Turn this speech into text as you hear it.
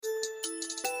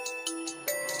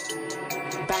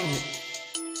Bang it.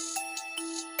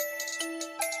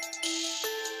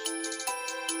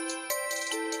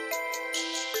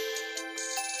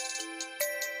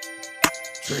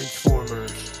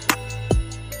 Transformers.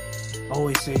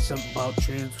 Always say something about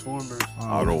Transformers.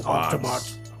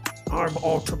 Autobots. I'm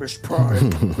Optimus Prime.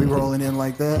 We rolling in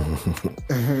like that?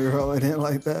 We rolling in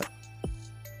like that?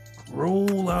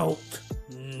 Roll out,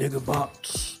 nigga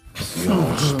bots.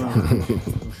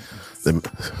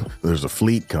 There's a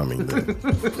fleet coming.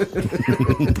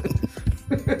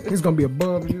 It's gonna be a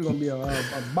bub. It's gonna be a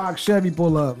box Chevy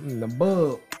pull up. The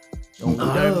bub.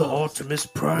 I'm Optimus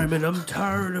Prime, and I'm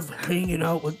tired of hanging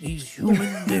out with these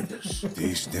human niggas.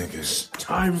 These niggas.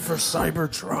 Time for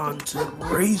Cybertron to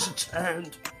raise its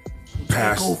hand and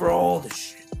Pass. take over all this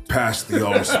shit. Pass the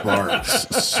Allspark.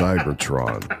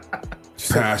 Cybertron.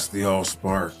 Pass the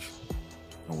Allspark.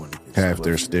 Half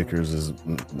their stickers is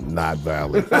not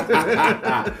valid.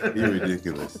 You're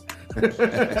ridiculous.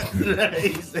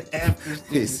 He's after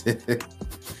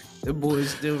the boy's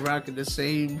still rocking the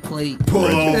same plate. Pull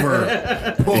over.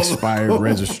 Expired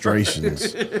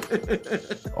registrations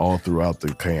all throughout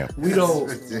the camp.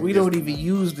 We don't even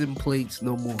use them plates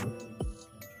no more.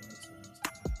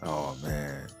 Oh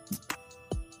man.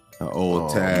 An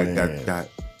old tag man.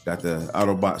 got the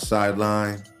Autobot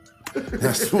sideline.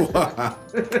 That's why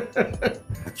I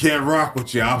can't rock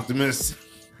with you, Optimus.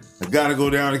 I gotta go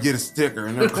down and get a sticker,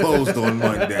 and they're closed on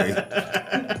Monday.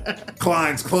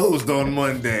 Klein's closed on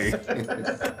Monday.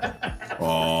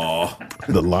 Oh,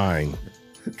 The line.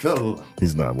 no.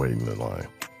 He's not waiting in line.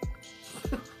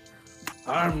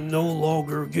 I'm no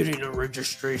longer getting a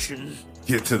registration.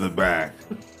 Get to the back.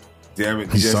 Damn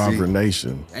it, He's Jesse. Sovereign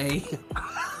Nation. Hey.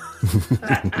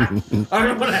 I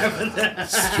don't have that.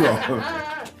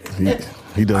 Strong.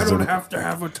 He I doesn't. don't have to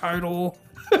have a title.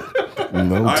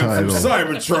 No I'm title. from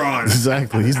Cybertron.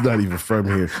 Exactly. He's not even from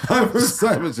here. I'm from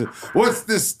Cybertron. What's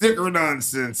this sticker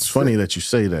nonsense? It's funny that you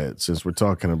say that since we're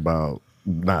talking about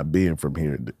not being from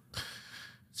here.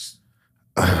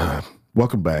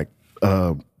 Welcome back.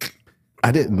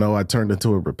 I didn't know I turned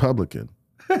into a Republican.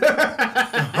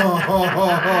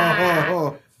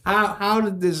 How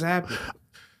did this happen?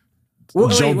 Joe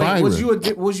Biden.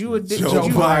 Was you a Joe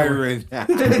Byron.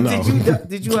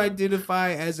 Did you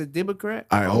identify as a Democrat?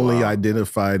 I only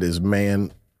identified as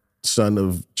man, son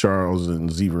of Charles and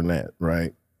Zevernette,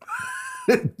 right?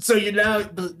 So you're now you're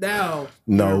a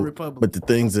No, Republican. but the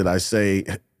things that I say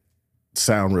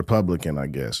sound Republican, I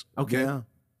guess. Okay. Yeah.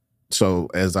 So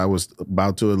as I was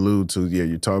about to allude to, yeah,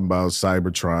 you're talking about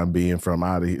Cybertron being from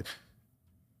out of here.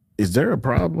 Is there a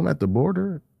problem at the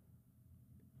border?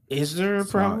 Is there a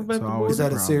problem at the border? Is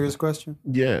that a serious question?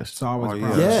 Yes. It's always Oh, a yeah.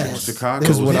 problem. Yes. Chicago's,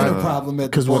 There's what been I- a problem at the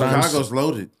because what border. I'm- Chicago's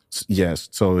loaded. Yes.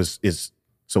 So it's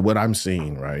so what I'm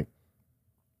seeing, right,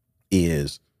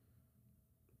 is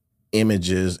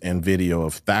images and video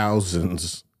of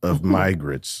thousands of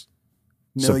migrants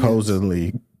Millions.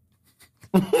 supposedly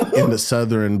in the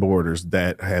southern borders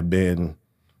that have been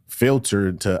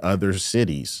filtered to other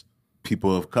cities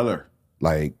People of color.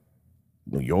 like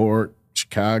New York,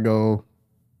 Chicago,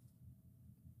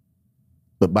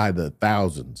 but by the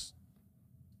thousands.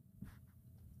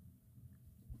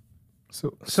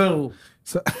 So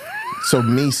So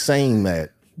me saying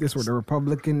that this where the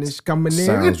Republican is coming in.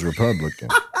 sounds Republican,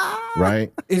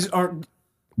 right?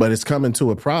 But it's coming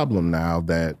to a problem now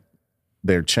that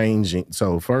they're changing.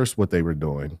 So first what they were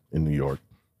doing in New York,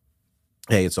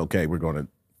 hey, it's okay, we're going to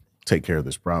take care of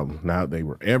this problem. Now they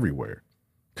were everywhere.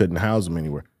 Couldn't house them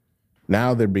anywhere.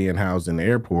 Now they're being housed in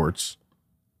airports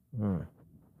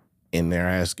and they're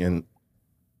asking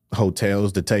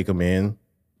hotels to take them in.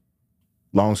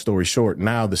 Long story short,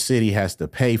 now the city has to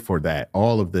pay for that,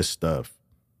 all of this stuff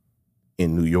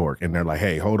in New York. And they're like,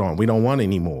 hey, hold on, we don't want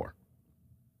any more.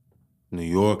 New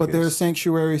York. But they're a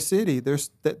sanctuary city.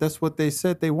 That's what they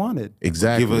said they wanted.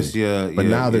 Exactly. Give us your but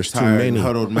now there's too tired, many.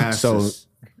 huddled masses.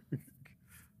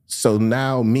 So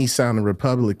now me sounding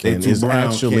Republican They too is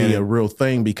brown, actually Kenny. a real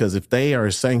thing, because if they are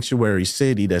a sanctuary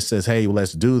city that says, hey,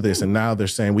 let's do this, and now they're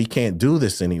saying we can't do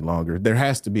this any longer, there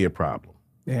has to be a problem.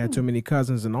 They had too many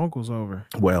cousins and uncles over.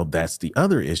 Well, that's the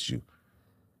other issue.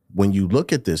 When you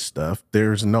look at this stuff,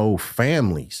 there's no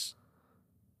families.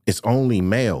 It's only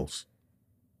males.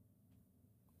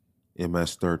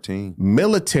 MS-13.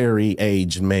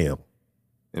 Military-aged male.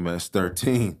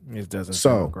 MS-13. It doesn't So,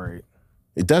 sound great.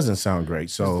 It doesn't sound great.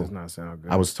 This So does not sound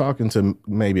good. I was talking to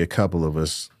maybe a couple of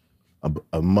us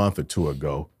a month or two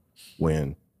ago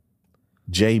when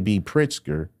J.B.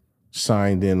 Pritzker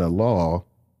signed in a law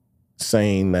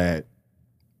saying that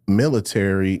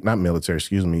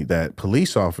that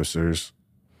police officers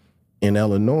in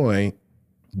Illinois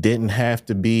didn't have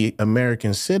to be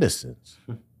American citizens.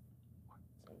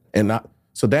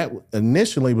 So that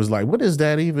initially was like, what does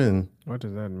that mean? What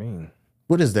does that mean?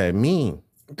 What does that mean?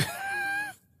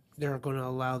 They're going to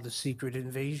allow the secret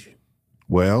invasion.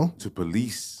 Well, To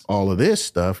police. all of this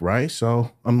stuff, right?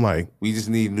 So I'm like, We just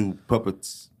need new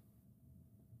puppets.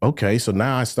 okay, so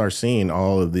now I start seeing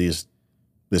all of this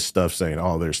stuff saying,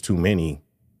 oh, there's too many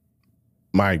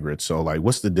migrants. So like,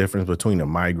 what's the difference between a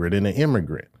migrant and an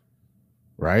immigrant,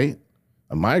 right?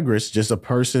 A migrant's just a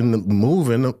person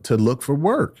moving to look for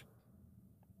work.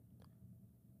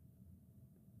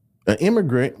 An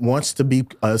immigrant wants to be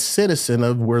a citizen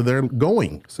of where they're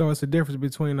going. So it's a difference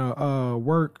between a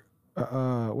work,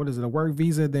 a work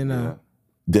visa than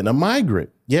Then a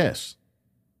migrant, yes.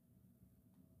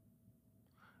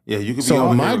 Yeah, you could be So a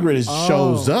on migrant here.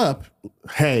 shows up,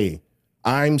 hey,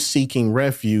 I'm seeking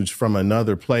refuge from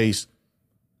another place.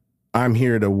 I'm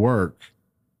here to work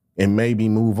and maybe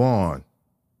move on.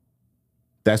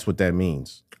 That's what that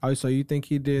means. Oh, so you think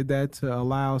he did that to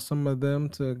allow some of them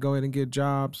to go ahead and get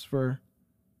jobs for?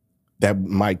 That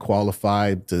might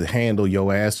qualify to handle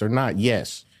your ass or not.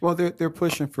 Yes. Well, they're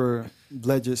pushing for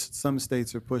some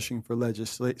states are pushing for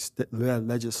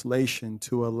legislation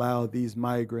to allow these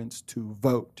migrants to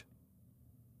vote.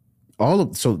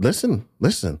 So listen.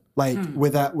 Like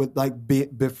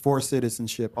before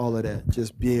citizenship, all of that,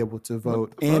 just be able to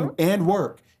vote and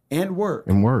work. And work.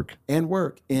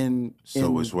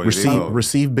 So it's where they go.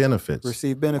 Receive benefits.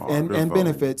 Receive benefits and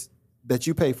benefits that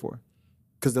you pay for,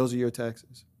 because those are your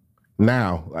taxes.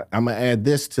 Now, I'm going to add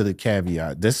this to the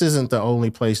caveat. This isn't the only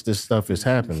place this stuff is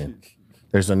happening.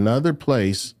 There's another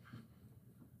place.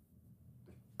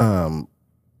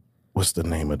 What's the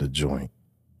name of the joint?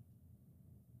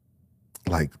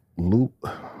 Like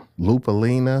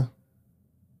Lupalina.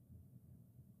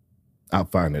 I'll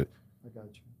find it. I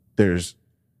got you. There's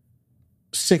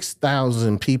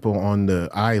 6,000 people on the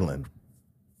island.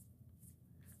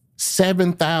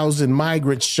 7,000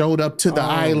 migrants showed up to the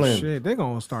island. Shit, they're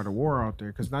gonna start a war out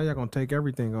there because now y'all gonna take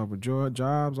everything over,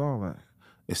 jobs, all that.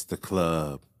 It's the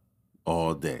club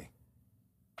all day.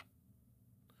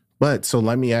 But so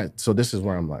let me add, so this is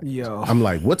where I'm like, I'm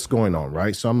like, what's going on,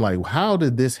 right? So I'm like, how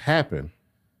did this happen?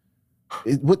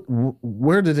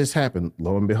 Where did this happen?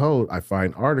 Lo and behold, I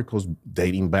find articles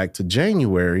dating back to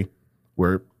January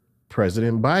where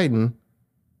President Biden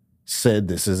said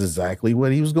this is exactly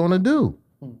what he was going to do.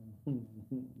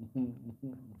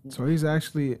 So he's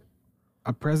actually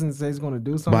a president says he's going to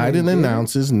do something. Biden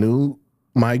announces new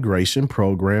migration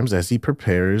programs as he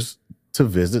prepares to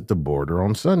visit the border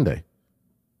on Sunday.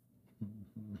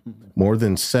 More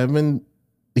than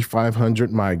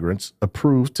 7,500 migrants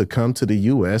approved to come to the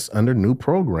U.S. under new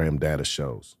program, data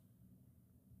shows.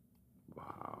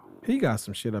 Wow. He got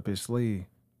some shit up his sleeve.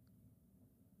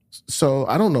 So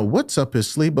I don't know what's up his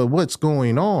sleeve, but what's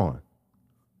going on?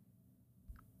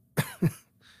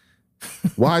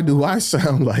 Why do I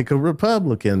sound like a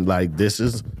Republican? Like this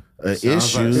is an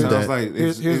issue sounds like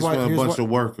it's for a bunch of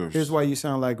workers. Here's why you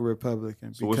sound like a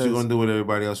Republican. So what you gonna do with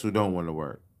everybody else who don't want to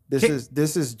work?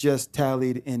 This is just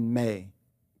tallied in May,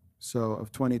 so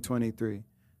of 2023.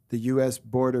 The U.S.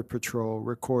 Border Patrol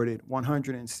recorded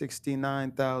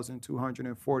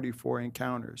 169,244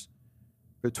 encounters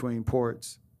between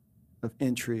ports of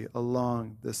entry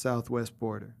along the southwest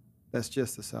border. That's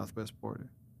just the southwest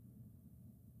border.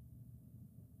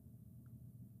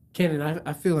 Kenan,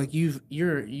 I feel like you've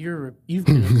been.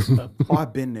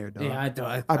 I've been there, dog. Yeah, I do.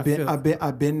 I've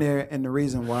been there, and the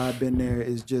reason why I've been there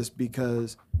is just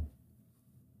because.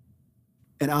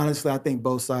 And honestly, I think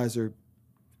both sides are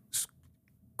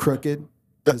crooked.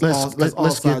 Let's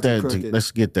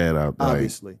get that out.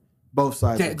 Obviously, both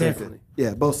sides are crooked.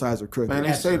 Yeah, both sides are crooked. Man,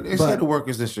 they say the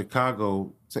workers in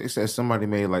Chicago. They said somebody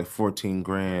made like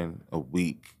 $14,000 a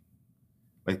week.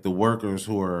 Like the workers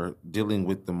who are dealing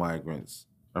with the migrants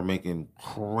are making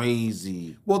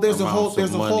crazy. Well, there's a whole,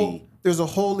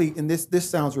 and this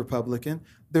sounds Republican.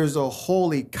 There's a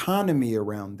whole economy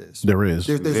around this. There is.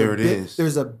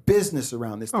 There's a business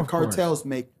around this. The cartels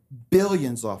make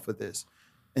billions off of this,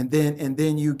 and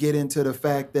then you get into the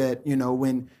fact that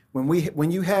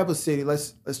when you have a city,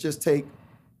 let's just take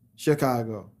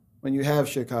Chicago. When you have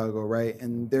Chicago, right,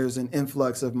 and there's an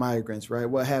influx of migrants, right?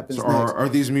 What happens next? Are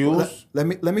these mules? Let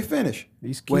me finish.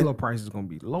 These kilo prices gonna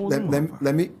be low.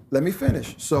 Let me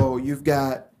finish. So you've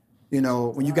got,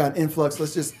 when you got an influx.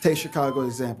 Let's just take Chicago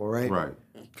example, right? Right.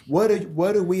 What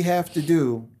do we have to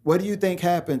do? What do you think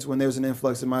happens when there's an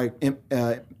influx of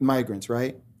migrants,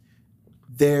 right?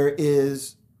 There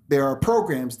are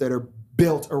programs that are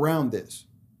built around this.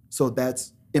 So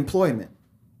that's employment,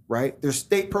 right? There's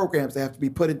state programs that have to be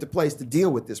put into place to deal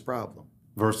with this problem.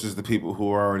 versus the people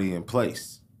who are already in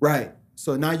place. Right.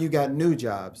 So now you got new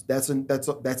jobs. That's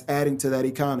adding to that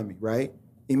economy, right?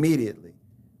 Immediately.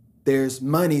 There's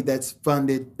money that's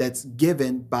funded, that's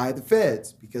given by the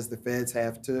feds because the feds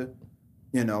have to,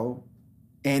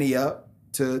 ante up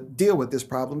to deal with this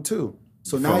problem too.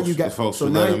 So now you got folks who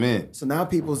let them in. So now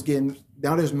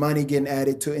there's money getting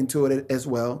added into it as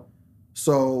well.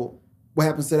 So what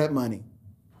happens to that money?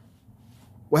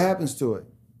 What happens to it?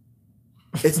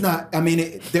 It's not. I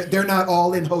mean, they're not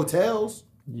all in hotels.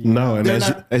 No, and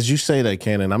as you say that,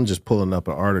 Cannon, I'm just pulling up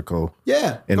an article.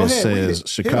 Yeah, and it says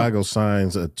Chicago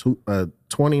signs a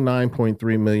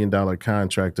 $29.3 million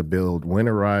contract to build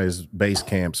winterized base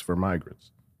camps for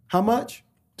migrants. How much?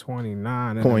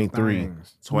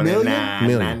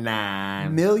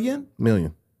 29.3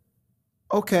 million.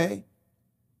 Okay,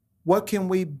 what can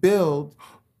we build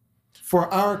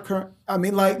for our current? I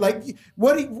mean, like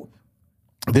what?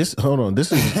 Hold on.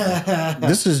 This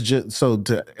is just so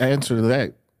to answer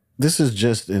that. This is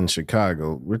just in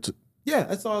Chicago. Yeah,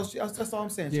 that's all I'm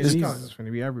saying. Yeah, it's going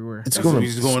to be everywhere. He's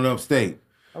just going upstate.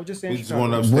 I was just saying. He's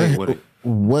going upstate with it.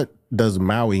 What does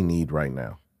Maui need right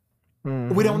now?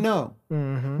 Mm-hmm. We don't know.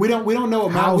 Mm-hmm. We don't know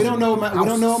what Maui. We don't know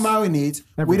what Maui needs.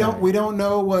 We don't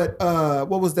know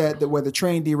what was that where the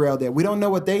train derailed there. We don't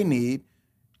know what they need.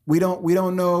 We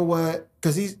don't know what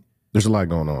because there's a lot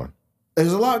going on.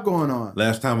 There's a lot going on.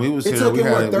 Last time we was it here, took we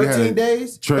had 13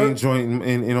 days. Train joint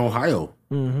in Ohio.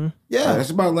 Mm-hmm. Yeah, that's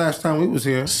about last time we was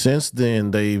here. Since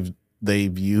then,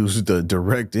 they've used a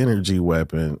direct energy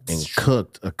weapon and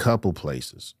cooked a couple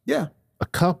places. Yeah, a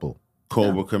couple.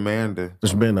 Cobra Commander.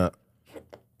 There's been a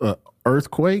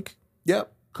earthquake.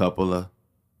 Yep. Couple of.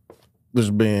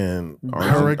 There's been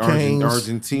hurricanes.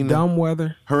 Argentina. Dumb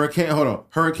weather.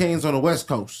 Hurricanes on the West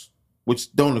Coast,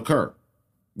 which don't occur.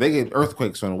 They get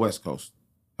earthquakes on the West Coast.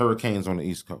 Hurricanes on the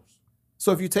East Coast.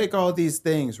 So if you take all these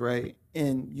things, right,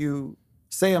 and you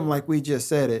say them like we just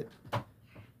said it.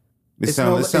 It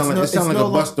sounds like a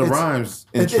Busta Rhymes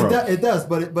intro. It does,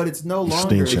 but it's no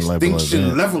longer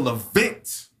extinction level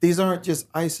event. These aren't just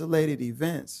isolated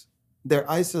events.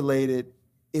 They're isolated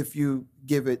if you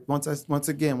give it once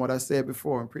again what I said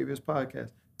before in previous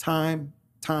podcasts. Time.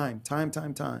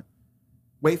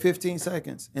 Wait 15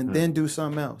 seconds and then do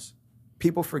something else.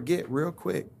 People forget real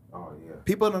quick. Oh yeah.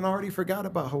 People done already forgot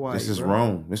about Hawaii. This is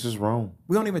Rome.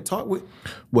 We don't even talk with.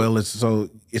 Well,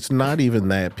 it's not even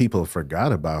that people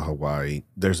forgot about Hawaii.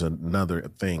 There's another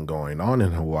thing going on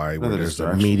in Hawaii where there's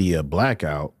a media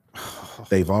blackout.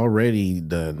 They've already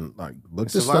done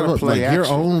look this stuff up. Your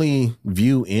only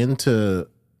view into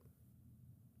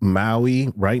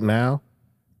Maui right now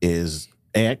is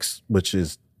X, which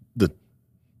is the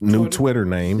new Twitter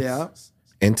name,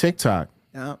 and TikTok.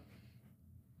 Yeah.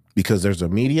 Because there's a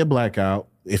media blackout.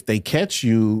 If they catch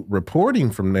you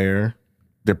reporting from there,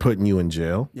 they're putting you in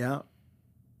jail. Yeah.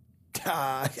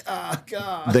 God.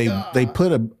 They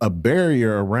put a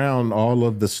barrier around all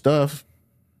of the stuff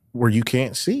where you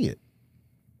can't see it.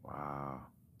 Wow.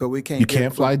 But we can't. You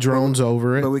can't fly drones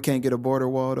over it. But we can't get a border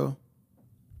wall though.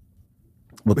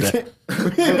 But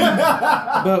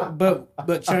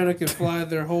China can fly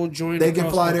their whole joint. They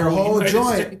can fly their whole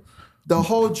joint. The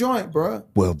whole joint, bro.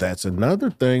 Well, that's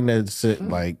another thing that's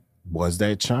was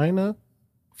that China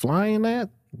flying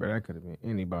that? But that could have been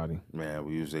anybody. Man,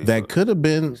 we use that could have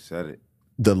been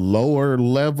the lower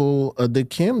level of the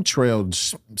chemtrail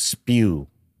spew.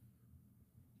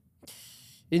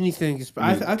 Anything is.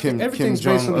 I think everything's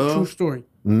based on a true story.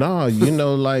 No,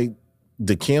 like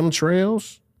the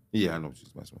chemtrails. Yeah, I know what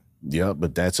you're talking about. Yeah,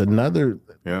 but that's another.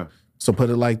 Yeah. So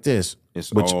put it like this: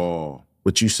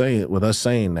 what you saying with us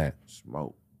saying that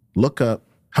smoke. Look up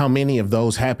how many of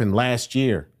those happened last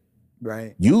year.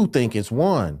 Right. You think it's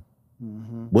one.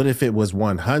 Mm-hmm. What if it was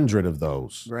 100 of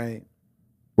those? Right.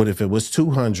 What if it was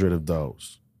 200 of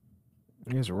those?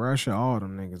 It's Russia, all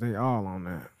them niggas. They all on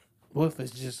that. What if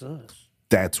it's just us?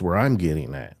 That's where I'm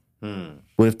getting at.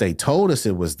 What if they told us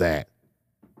it was that?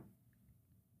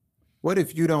 What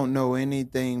if you don't know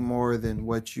anything more than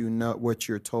what you know, what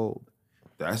you're told?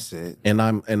 That's it. And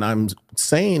I'm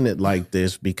saying it like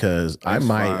this because I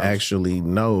might actually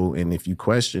know, and if you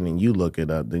question and you look it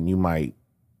up, then you might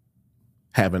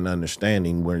have an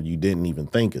understanding where you didn't even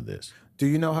think of this. Do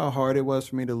you know how hard it was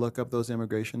for me to look up those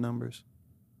immigration numbers?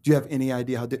 Do you have any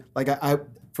idea how? I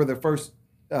for the first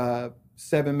 7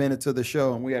 minutes of the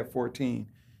show, and we had 14.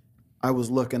 I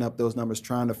was looking up those numbers,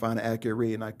 trying to find an accurate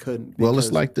read, and I couldn't. Well,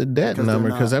 it's like the debt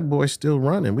number because that boy's still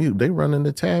running. They running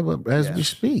the tab up as we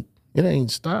speak. It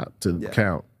ain't stopped to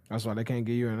count. That's why they can't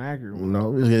give you an accurate one.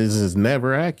 No, it's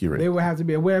never accurate. There would have to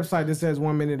be a website that says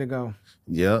 1 minute ago.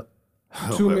 Yep.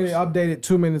 Updated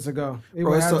 2 minutes ago.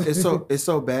 Bro, it's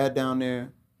so bad down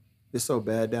there. It's so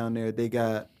bad down there. They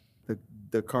got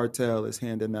the cartel is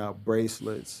handing out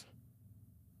bracelets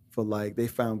for they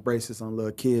found bracelets on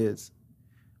little kids.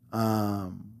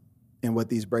 And what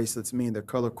these bracelets mean, they're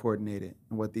color coordinated.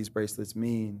 And what these bracelets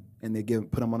mean, and they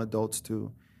put them on adults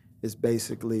too, is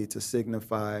basically to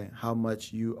signify how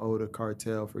much you owe the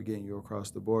cartel for getting you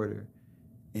across the border.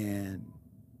 And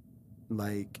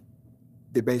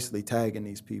they're basically tagging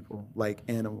these people like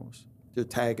animals. They're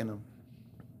tagging them.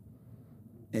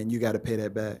 And you got to pay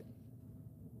that back.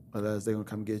 Otherwise, they're going to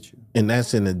come get you. And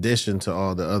that's in addition to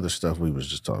all the other stuff we was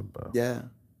just talking about. Yeah.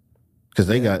 Because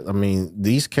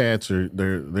these cats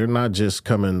they're not just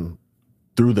coming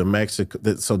through the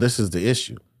Mexico. So this is the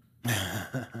issue.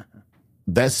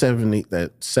 that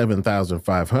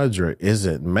 7,500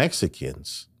 isn't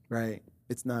Mexicans. Right.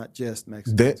 It's not just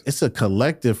Mexicans. It's a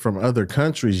collective from other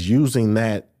countries using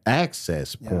that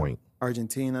access point.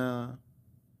 Argentina.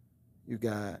 You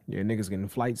got niggas getting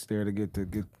flights there to get to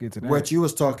that. What you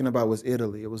was talking about was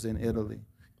Italy. It was in Italy.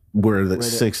 Where the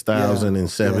 6,000 and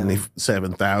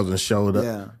 77,000 showed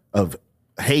up of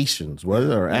Haitians,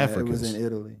 or Africans. It was in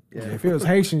Italy. Yeah. If it was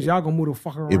Haitians, y'all gonna move the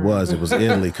fuck around. It was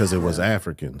Italy because it was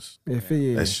Africans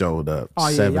that showed up.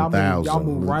 7,000. Y'all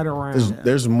move right around.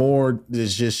 There's more that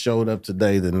just showed up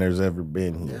today than there's ever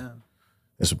been here. Yeah.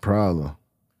 It's a problem.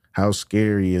 How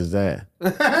scary is that?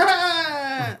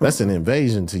 That's an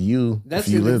invasion to you. That's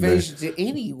if you an live invasion there. to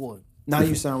anyone. Now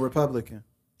you sound Republican.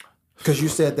 Because you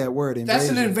said that word, invasion. That's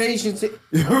an invasion to...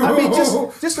 I mean,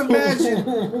 just imagine...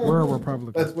 We're a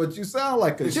Republican. That's what you sound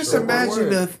like. Just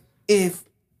imagine if...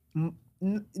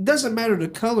 It doesn't matter the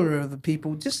color of the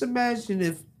people. Just imagine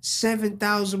if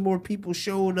 7,000 more people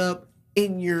showed up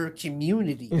in your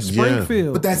community. In Springfield.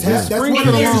 Yeah. But that's what it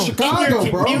is in Chicago, in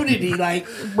your community, like...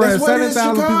 Bro,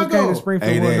 7,000 people came to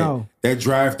Springfield. That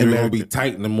drive-thru gonna be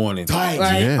tight in the morning. Tight.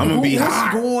 Like, I'm gonna be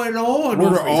hot. What's going on?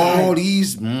 Where do all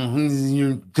these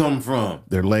come from?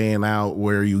 They're laying out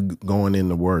where you going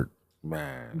into work.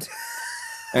 Man.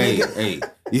 hey,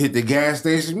 you hit the gas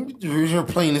station, you're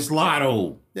playing this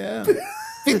lotto. Yeah.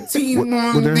 15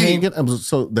 they're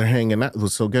hanging out.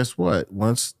 So guess what?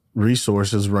 Once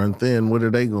resources run thin, what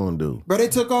are they going to do? Bro, they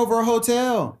took over a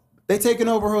hotel. They taking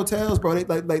over hotels, bro.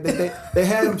 They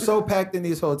had them so packed in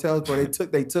these hotels, bro.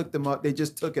 They took them up. They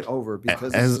just took it over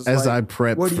because I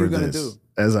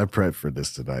prepped for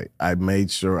this tonight, I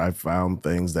made sure I found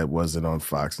things that wasn't on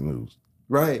Fox News.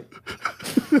 Right.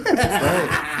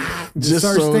 Right. Just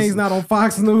search things not on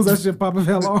Fox News. That shit pop up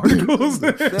hella articles.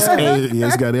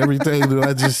 It's got everything that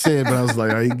I just said, but I was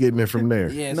like, are you getting it from there?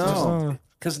 Yeah, no.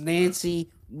 Because Nancy,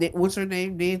 what's her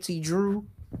name? Nancy Drew.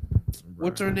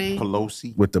 What's her name?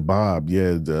 Pelosi. With the Bob,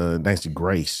 Nancy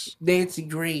Grace. Nancy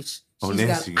Grace.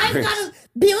 Nancy Grace. I got 1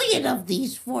 billion of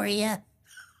these for you.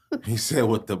 He said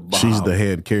with the Bob. She's the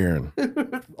head Karen.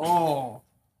 Oh.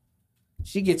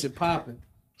 She gets it popping.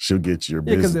 She'll get your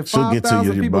business. Yeah, she'll get to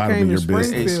your bottom of your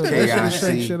business. That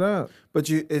shit shit up. But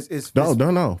it's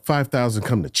no. 5,000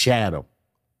 come to Chatham.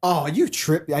 Oh, you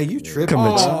tripping?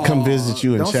 Come visit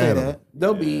you in Don't Chatham. say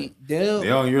that.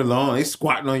 They're on your lawn. They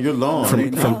squatting on your lawn.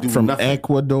 From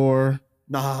Ecuador.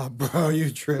 Nah, bro, you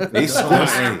tripping. They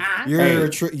squatting. You're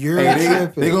tripping.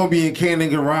 They gonna be in Cannon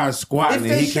Garage squatting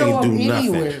and he can't do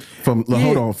nothing. From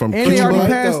and they already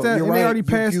passed that. And they already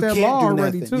passed that law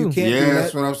already too. Yeah,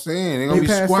 that's what I'm saying. They're gonna be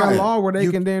passed squatting. that law where they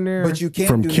can damn near. But you can't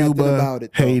from do Cuba, nothing about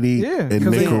it. Haiti, and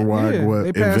Nicaragua, they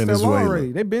and passed that law Venezuela.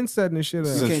 already. They've been setting this shit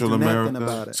up. Central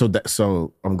America.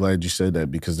 So I'm glad you said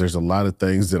that because there's a lot of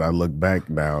things that I look back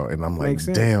now and I'm like,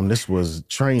 damn, this was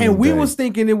training. And we was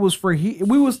thinking it was for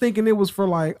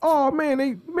like, oh man,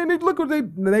 they look what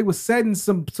they was setting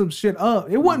some shit up.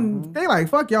 It wasn't. They like,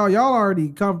 fuck y'all already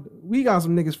come. We got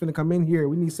some niggas finna come in here.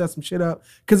 We need to set some shit up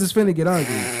because it's finna get ugly.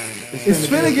 It's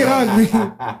finna get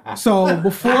ugly. So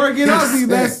before it get ugly,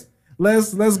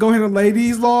 let's go ahead and lay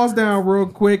these laws down real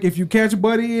quick. If you catch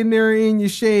Buddy in there in your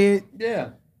shed,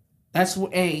 that's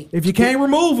what. Hey, if you can't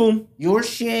remove them, your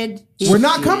shed. We're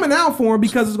not coming out for him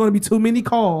because there's going to be too many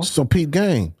calls. So Pete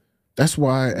Gang. That's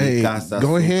why,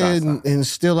 go ahead and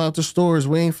steal out the stores.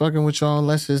 We ain't fucking with y'all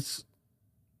unless it's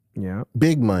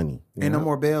big money. Ain't no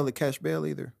more bail, the cash bail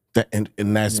either. It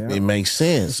makes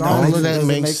sense. All of that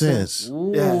makes sense.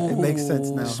 Yeah, it makes sense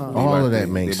now. Huh? All of that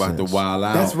makes sense. They about to wild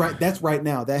out. That's right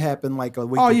now. That happened like a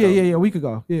week ago. Oh yeah, a week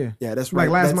ago. Yeah, that's right.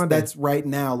 Like last Monday. That's right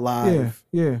now live.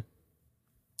 Yeah.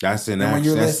 That's in and when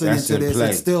you're listening to this, play.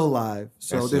 it's still live.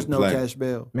 So there's no cash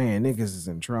bail. Man, niggas is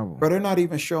in trouble. But they're not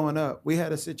even showing up. We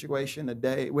had a situation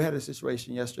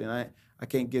yesterday, and I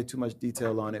can't give too much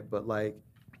detail on it, but like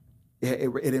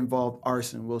it involved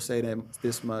arson. We'll say that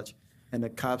this much. and the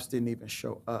cops didn't even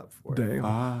show up for it.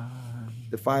 Damn.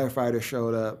 The firefighter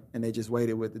showed up, and they just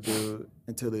waited with the dude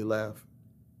until he left,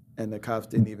 and the cops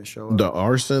didn't even show up. The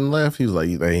arson left. He was like,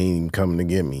 they ain't even coming to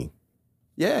get me.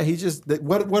 Yeah, he just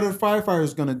what are the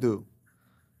firefighters gonna do?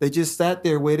 They just sat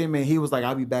there with him, and he was like,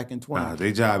 "I'll be back in 20." Nah,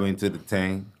 they job into the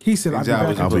tank. He said,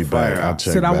 I'll be back. I'll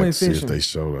check Said I back went to see if fishing. they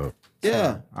showed up.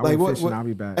 Yeah, I like went fishing, I'll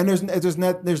be back. And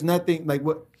there's nothing like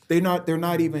what they're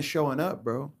not even showing up,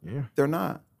 bro. Yeah. They're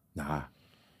not. Nah.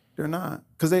 They're not.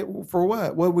 Cause for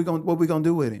what? What we gonna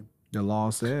do with him? The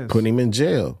law says. Put him in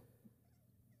jail.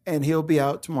 And he'll be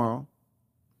out tomorrow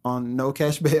on no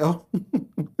cash bail.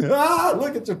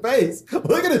 Look at your face.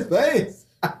 Look at his face.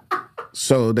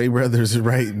 So they rather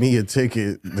write me a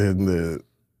ticket than to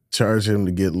charge him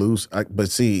to get loose.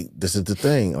 But see, this is the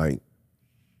thing. Like,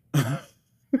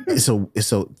 so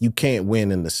you can't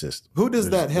win in the system. Who does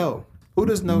that help? Who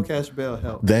does no cash bail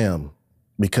help? Them,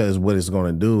 because what it's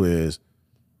going to do is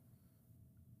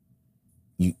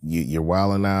you're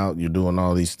wilding out. You're doing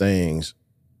all these things.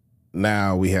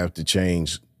 Now we have to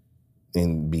change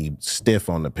and be stiff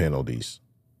on the penalties.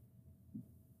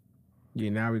 Yeah,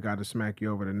 now we got to smack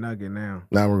you over the nugget now.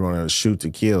 Now we're going to shoot to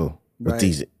kill with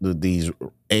Right. these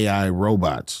AI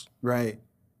robots. Right.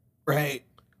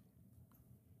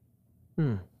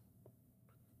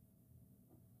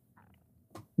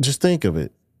 Just think of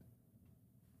it.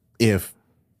 If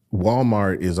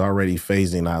Walmart is already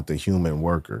phasing out the human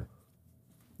worker,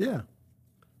 Yeah.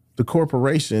 the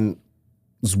corporations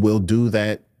will do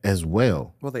that as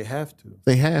well. Well, they have to.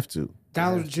 They have to.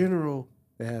 Dollar General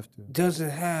They have to.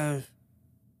 doesn't have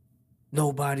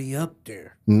nobody up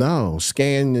there. No,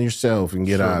 scan yourself and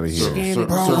get out of here. Scan it.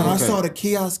 Bro, So, when I okay. saw the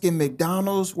kiosk in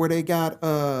McDonald's where they got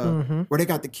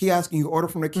the kiosk and you order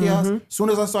from the kiosk, as soon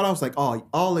as I saw that, I was like, oh,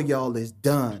 all of y'all is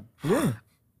done. Yeah.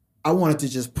 I wanted to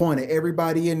just point at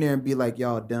everybody in there and be like,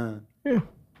 y'all done. Yeah.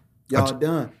 Y'all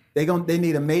done. They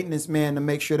need a maintenance man to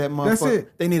make sure that motherfucker. That's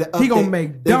it. They need an update. He gonna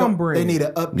make dumb bread. They need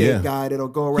an update Yeah. guy that'll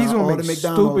go around He's gonna all make the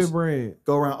McDonald's. stupid bread.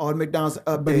 Go around all the McDonald's and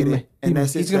But update he it. And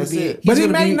that's it. He's gonna That's be. it. But he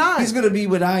gonna may be- not. He's gonna be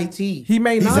with IT. He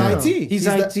may He's not. IT. He's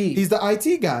the, IT. He's the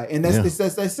IT guy, and that's Yeah.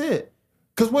 that's it.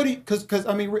 Because because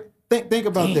I mean, think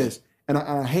about this, and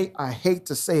I hate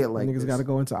to say it like Niggas this. got to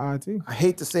go into IT. I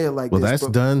hate to say it like Well, this. that's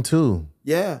but done too.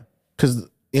 yeah. Because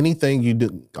anything you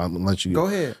do, I'm gonna let you Go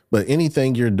ahead. But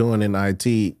anything you're doing in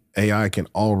IT, AI can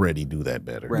already do that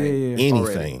better. Right. Yeah.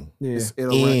 Anything. Yeah.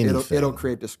 It'll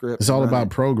create the script. It's all and run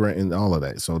about programming and all of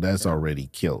that. So that's already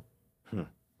killed. it.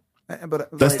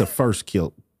 But That's like, the first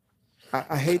kill.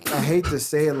 I hate to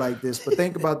say it like this, but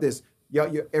think about this.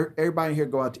 Everybody in here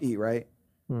go out to eat, right?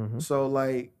 Mm-hmm. So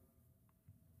like,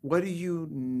 what do you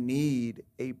need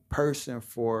a person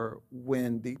for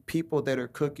when the people that are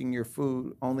cooking your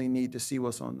food only need to see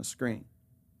what's on the screen?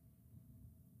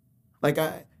 Like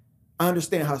I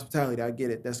understand hospitality. I get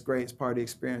it. That's great. It's part of the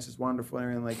experience. It's wonderful and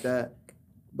everything like that.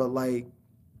 But like,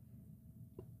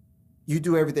 you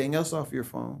do everything else off your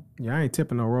phone. Yeah, I ain't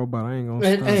tipping no robot. I ain't gonna.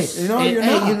 And stunt. hey, You know, and, you're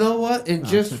hey, not. you know what? And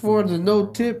just for the no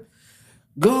tip,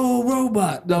 go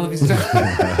robot. No, he's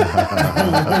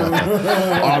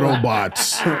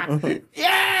Autobots.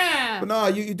 yeah. But no,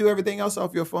 you do everything else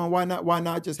off your phone. Why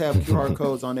not just have QR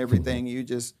codes on everything? You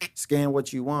just scan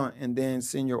what you want and then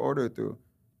send your order through.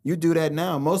 You do that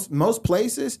now. Most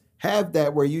places have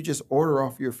that where you just order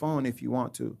off your phone if you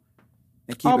want to.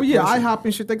 And keep Oh, but it yeah, pushing. IHOP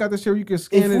and shit. They got this shit where you can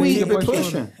scan If it. we and keep it get what you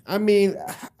pushing. want. I mean,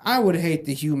 I would hate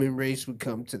the human race would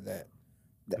come to that.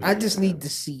 I just need the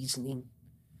seasoning.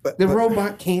 But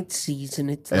Robot can't season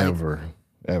it. Like,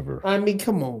 Ever. I mean,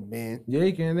 come on, man. Yeah,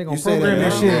 you can. They gonna You say program that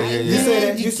that now. shit. Yeah. You say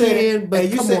that. You You say can, that. but hey,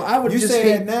 you come say, on, I would you just say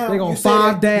hate- that now. They gonna You say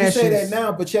 5 that- You say dashes. that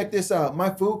now, but check this out. My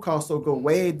food costs will go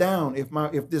way down if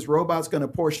this robot's gonna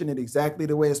portion it exactly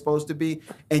the way it's supposed to be,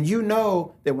 and you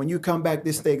know that when you come back,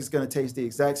 this steak is gonna taste the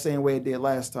exact same way it did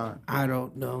last time. I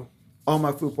don't know. All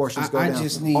my food portions go I down.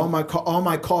 just need- all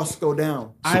my costs go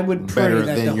down. I would pray Better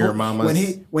that than the your whole,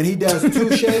 mama's. When he does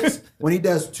 2 shakes, when he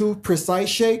does 2 precise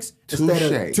shakes instead of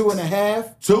shakes.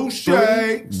 2.5, Two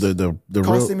shakes. The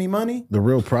costing real me money. the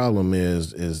real problem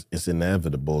is it's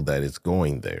inevitable that it's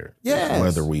going there. Yes.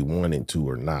 Whether we want it to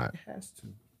or not. Has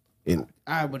to.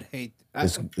 I would hate.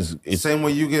 It's Same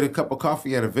way you get a cup of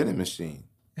coffee at a vending machine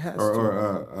It has or, to.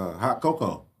 or hot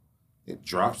cocoa. It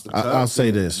drops the cup. I'll say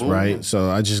and this, boom. right?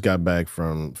 So I just got back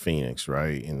from Phoenix,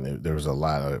 right? And there was a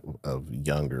lot of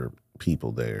younger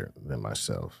people there than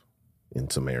myself in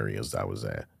some areas I was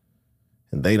at.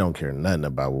 And they don't care nothing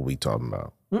about what we talking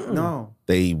about. No.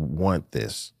 They want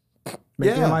this. Make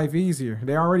Yeah. their life easier.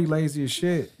 They already lazy as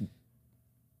shit.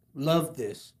 Love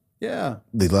this. Yeah.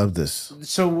 They love this.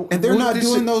 So And they're not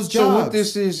doing those jobs. So what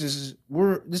this is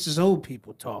this is old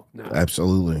people talk now.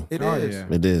 Absolutely. It Oh, is. yeah.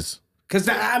 It is. Because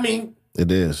I mean,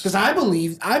 It is. because I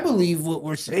believe what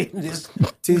we're saying is.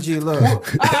 TG,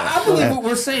 look. I believe what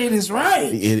we're saying is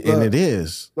right. And it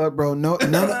is. Look, bro, none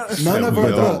of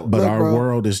our But our bro,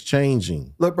 world is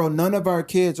changing. Look, bro, none of our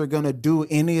kids are gonna do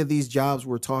any of these jobs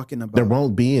we're talking about. There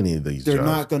won't be any of these They're jobs.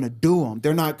 not gonna do them.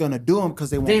 They're not gonna do them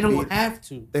because they won't. They don't have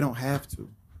to. They don't have to.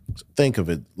 Think of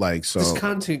it like so. There's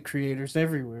content creators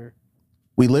everywhere.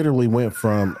 We literally went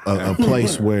from a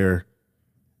place where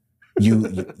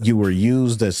you were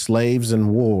used as slaves in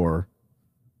war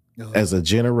as a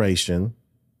generation.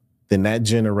 Then that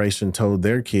generation told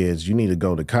their kids, you need to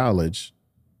go to college.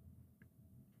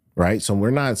 Right? So we're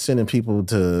not sending people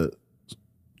to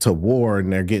war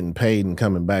and they're getting paid and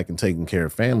coming back and taking care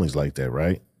of families like that,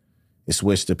 right? It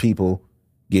switched to people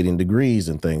getting degrees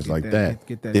and things like that.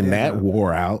 Then that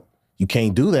wore out. You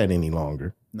can't do that any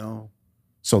longer. No.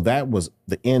 So that was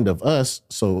the end of us.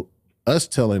 So us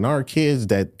telling our kids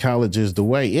that college is the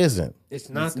way isn't. It's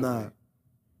not. It's not.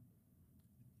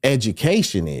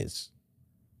 Education is,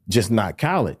 just not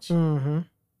college. Mm-hmm.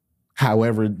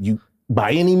 However, you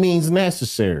by any means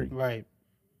necessary. Right.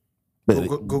 But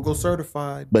Google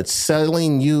certified. But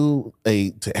selling you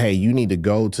hey, you need to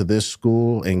go to this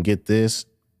school and get this,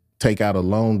 take out a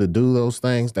loan to do those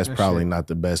things, that's probably not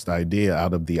the best idea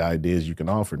out of the ideas you can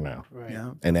offer now. Right.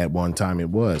 Yeah. And at one time it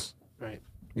was. Right.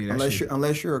 Yeah,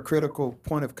 Unless you're a critical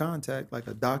point of contact, like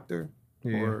a doctor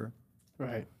or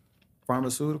Right.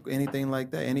 pharmaceutical, anything like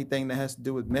that, anything that has to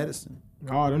do with medicine.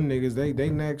 Oh, them niggas, they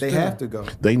next. They too. have to go.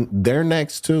 They're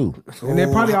next too. And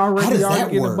they're probably How already does that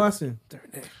getting a work? busing. They're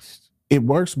next. It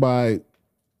works by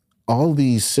all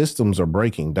these systems are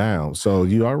breaking down. So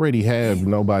you already have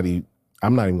nobody,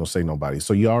 I'm not even gonna say nobody.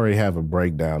 So you already have a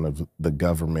breakdown of the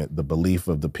government, the belief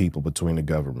of the people between the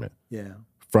government. Yeah.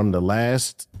 From the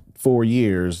last 4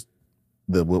 years,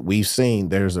 what we've seen,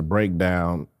 there's a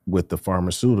breakdown with the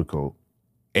pharmaceutical.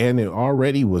 And it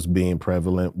already was being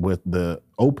prevalent with the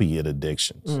opiate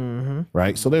addictions,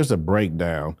 right? So there's a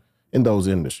breakdown in those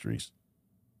industries.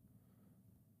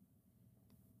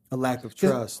 A lack of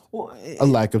trust. A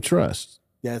lack of trust.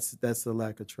 That's the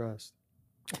lack of trust.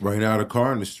 Right now, the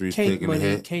car industry's Cake taking a money.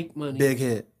 hit. Cake money. Big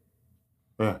hit.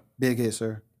 Yeah. Big hit,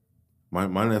 sir. My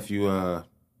nephew,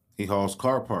 he hauls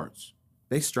car parts.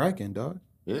 They striking, dog.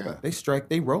 Yeah. They strike.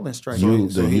 They rolling striking.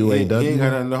 The he ain't got UAW,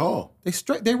 nothing to haul. They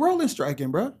strike. They rolling striking,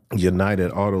 bro.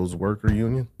 United Autos Worker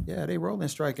Union. Yeah, they rolling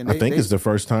striking. I think it's the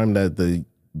first time that the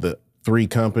 3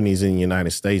 companies in the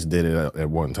United States did it at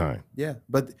one time. Yeah,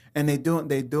 but they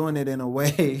doing it in a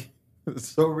way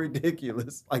so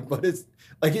ridiculous. Like, but it's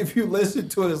like if you listen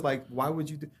to it, it's like, why would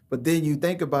you do? But then you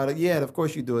think about it. Yeah, of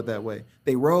course you do it that way.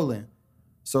 They rolling,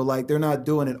 so like they're not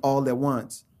doing it all at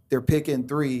once. They're picking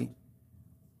 3,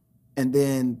 and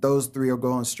then those 3 are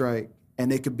going strike,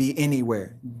 and it could be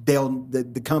anywhere.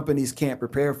 The companies can't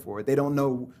prepare for it. They don't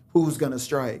know who's gonna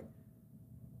strike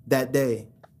that day.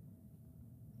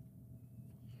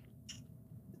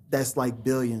 That's like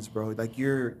billions, bro. Like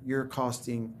you're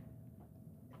costing.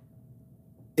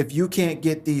 If you can't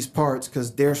get these parts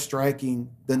because they're striking,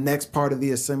 the next part of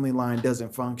the assembly line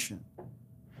doesn't function.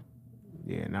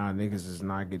 Yeah, nah, niggas is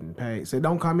not getting paid. Say,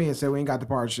 don't come in. Say, we ain't got the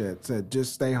parts yet. Said,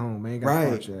 just stay home. We ain't got the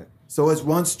parts yet. So it's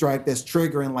one strike that's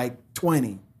triggering like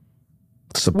 20.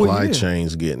 Supply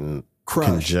chains getting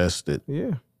congested.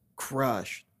 Yeah.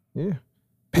 Crushed. Yeah.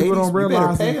 Pay People these- don't you better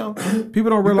realize. pay 'em. People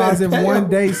don't realize better if pay one 'em.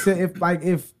 day, if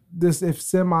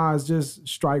semis just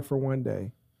strike for one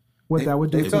day, what that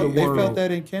would do They to felt, the they world. felt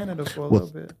that in Canada for a little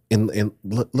bit. And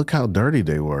look how dirty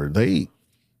they were. They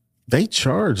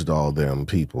charged all them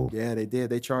people. Yeah, they did.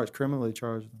 They criminally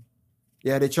charged them.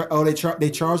 Yeah, they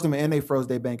charged them and they froze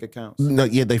their bank accounts. No,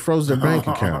 yeah, they froze their bank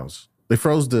accounts. They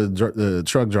froze the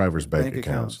truck drivers' bank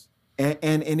accounts. And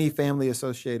any family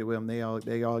associated with them, they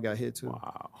all got hit too.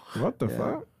 Wow. What the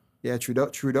fuck? Yeah,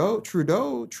 Trudeau's tripping.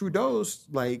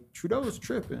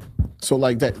 So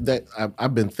like that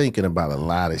I've been thinking about a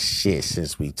lot of shit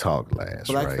since we talked last.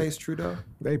 Blackface right? Trudeau.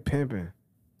 They pimping.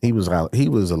 He was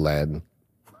Aladdin.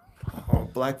 Oh,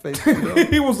 blackface Trudeau.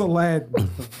 He was Aladdin.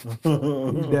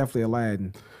 He's definitely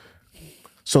Aladdin.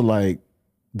 So like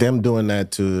them doing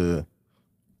that to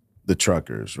the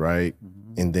truckers, right?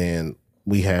 And then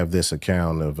we have this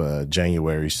account of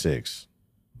January 6th,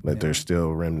 that there's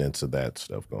still remnants of that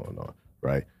stuff going on,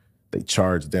 right? They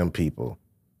charged them people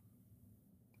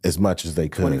as much as they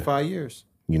could. 25 years.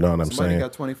 You know what I'm Somebody saying?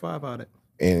 got 25 out of it.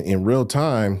 And in real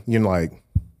time, you're like,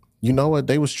 you know what?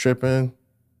 They was tripping.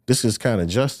 This is kind of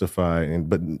justified.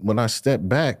 But when I step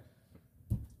back,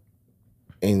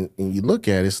 And you look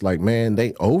at it, it's like, man,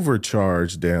 they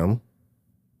overcharged them.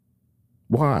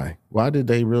 Why? Why did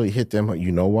they really hit them?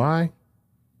 You know why?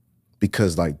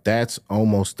 Because like that's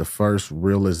almost the first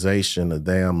realization of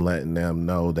them letting them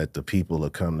know that the people will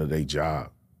come to their job.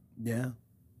 Yeah.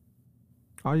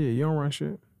 Oh yeah, you don't run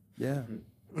shit. Yeah.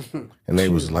 And they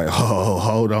was like, oh,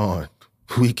 hold on.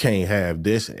 We can't have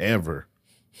this ever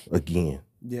again.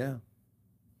 Yeah.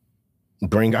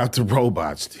 Bring out the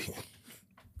robots then.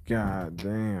 God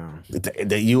damn.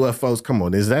 The UFOs, come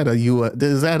on. Is that a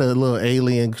little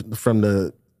alien from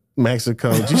the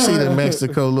Mexico? Did you see the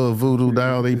Mexico little voodoo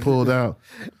doll they pulled out?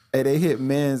 Hey, they hit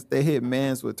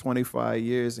Mans with 25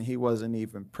 years and he wasn't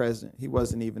even present. He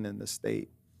wasn't even in the state.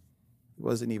 He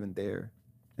wasn't even there.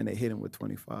 And they hit him with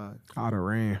 25. I'd have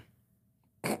ran.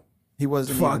 He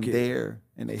wasn't there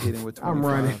and they hit him with 25. I'm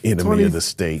running. Enemy of the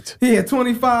state. Yeah,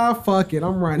 25. Fuck it.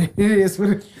 I'm running. It is what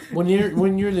it. When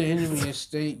you're the enemy of the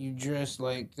state, you dress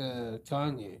like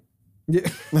Kanye. Yeah.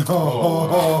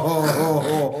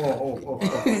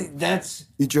 That's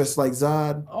You dress like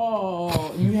Zod.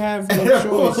 oh, you have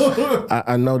no choice.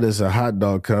 I know there's a hot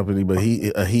dog company, but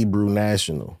he a Hebrew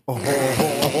national.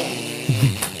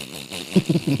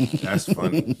 That's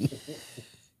funny.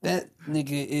 That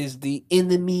nigga is the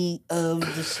enemy of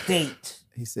the state.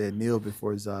 He said kneel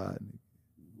before Zod.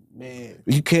 Man.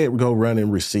 You can't go running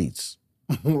receipts.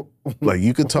 Like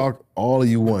you can talk all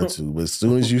you want to, but as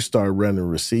soon as you start running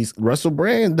receipts, Russell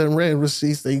Brand done ran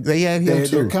receipts. They had him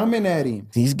too. They're coming at him.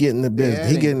 He's getting the business. Yeah,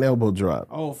 He getting elbow drop.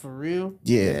 Oh, for real?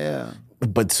 Yeah.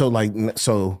 But so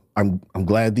I'm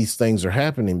glad these things are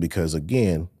happening because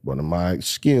again, one of my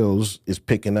skills is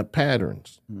picking up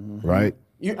patterns, right?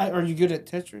 Are you good at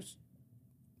Tetris?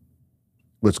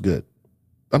 What's good?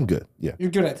 I'm good. Yeah, You're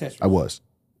good at Tetris. I was.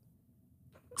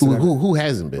 Who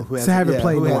hasn't been? Who haven't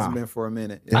played in a hasn't while. been for a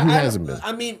minute. And who hasn't been?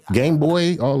 I mean, Game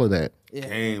Boy, all of that. yeah.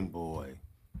 Game Boy.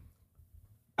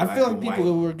 I feel like Black and people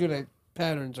white. who are good at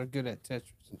patterns are good at Tetris.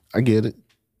 I get it.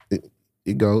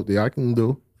 It go. Yeah, I can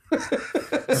do.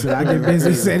 So I get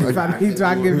busy. Said if I need to,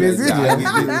 I get busy.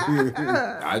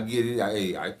 I get it.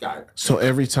 I got it. So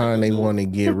every time they want to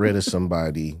get rid of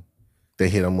somebody, they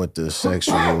hit them with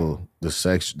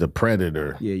the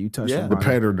predator, Yeah, you touch Yeah. the somebody.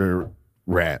 predator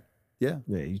rap, Yeah.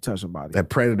 Yeah, you touch somebody. that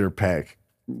predator pack.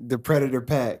 The Predator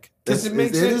pack. Because it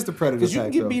makes sense. It is the Predator Because you pack.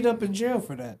 can get though. beat up in jail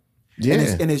for that. Yeah,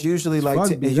 And it's usually like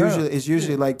Fuck, it's yeah.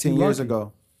 usually like 10 years lucky.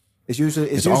 ago. It's usually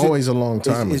always a long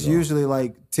time It's ago. usually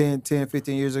like 10,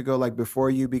 15 years ago, like before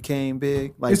you became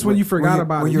big. Like It's when you forgot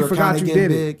about it. You were forgot kinda you getting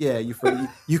did it. big.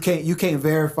 Yeah, you can't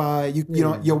verify. You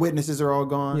don't. Your witnesses are all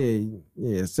gone.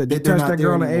 Yeah. Said They- you they're touched not that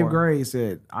girl in there the 8th anymore. grade.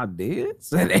 Said I did.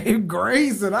 Said 8th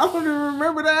grade. Said I don't even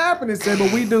remember that happening. Said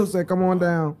but we do. Said come on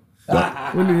down.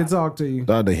 We need to talk to you.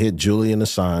 They hit Julian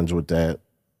Assange with that.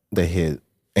 They hit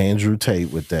Andrew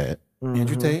Tate with that.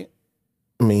 Andrew Tate.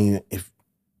 I mean,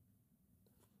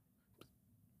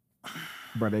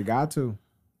 But they got to.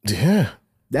 yeah.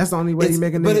 That's the only way you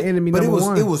make a nigga enemy but number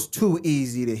one. it was too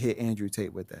easy to hit Andrew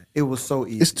Tate with that. It was so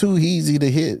easy. It's too easy to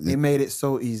hit. They made it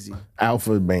so easy.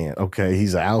 Alpha man. Okay,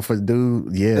 he's an alpha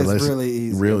dude. Yeah, It's really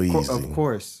easy. Real Of easy. Of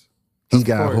course. He Of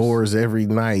got course. whores every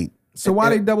night. So why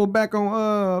they double back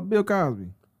on Bill Cosby?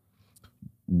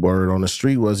 Word on the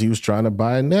street was he was trying to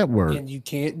buy a network. And you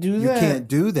can't do You that. can't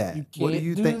do that. You What do can't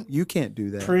you do think? it. You can't do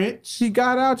that. Prince, He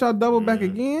got out. Y'all double back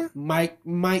again.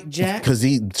 Mike Jack. Because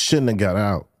he shouldn't have got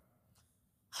out.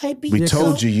 I beat We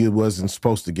told Sony. you wasn't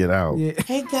supposed to get out. Yeah.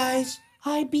 Hey guys,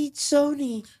 I beat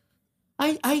Sony.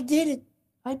 I did it.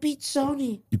 I beat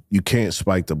Sony. You can't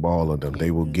spike the ball on them. They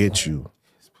will get you.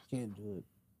 Can't do it.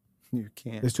 You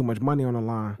can't. There's too much money on the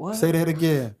line. What? Say that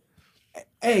again.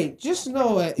 Hey, just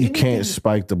know that You can't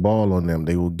spike the ball on them.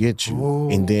 They will get you. Oh.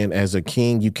 And then as a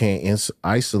king, you can't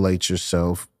isolate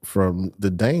yourself from the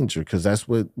danger because that's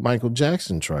what Michael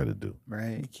Jackson tried to do.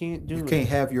 Right. You can't do You it. can't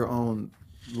have your own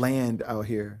land out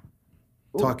here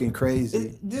talking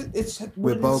crazy It's with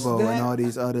when it's Bobo that-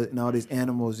 and all these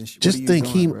animals and shit. Just What are you think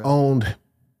doing, he bro? owned,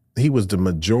 he was the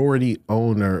majority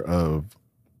owner of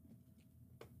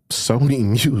Sony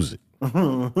Music.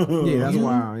 Yeah, that's You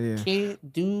wild. Yeah.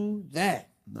 Can't do that.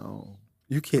 No,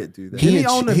 you can't do that. Did he He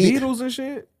own the he- Beatles and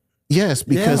shit? Yes,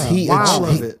 because Yeah, all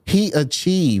of it. he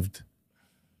achieved.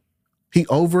 He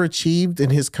overachieved in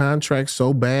his contract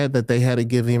so bad that they had to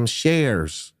give him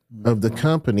shares of the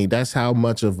company. That's how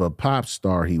much of a pop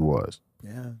star he was.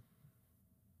 Yeah.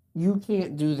 You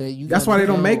can't do that. You That's gotta why they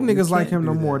don't make know. niggas like can't him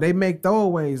no do more. that. They make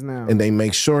throwaways now. And they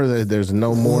make sure that there's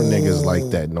no more niggas like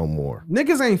that no more.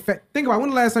 Niggas ain't think about when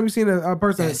the last time you seen a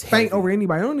person That's faint heavy. over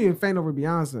anybody. They don't even faint over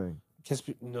Beyonce.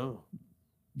 No.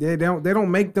 They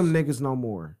don't make them niggas no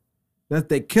more. That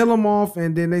they kill them off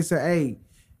and then they say, hey,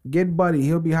 Get Buddy.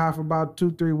 He'll be high for about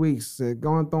 2-3 weeks.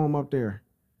 Go and throw him up there.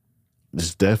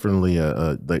 It's definitely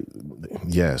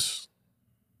yes.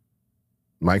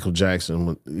 Michael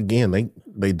Jackson, again,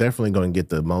 they definitely going to get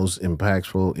the most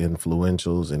impactful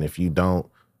influentials, and if you don't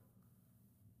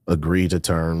agree to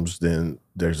terms, then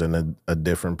there's a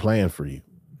different plan for you.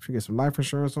 If you get some life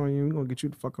insurance on you, we're going to get you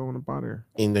the fuck on up out of there.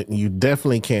 And you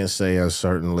definitely can't say a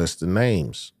certain list of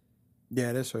names.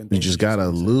 Yeah, that's right. You just got to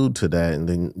allude to that, and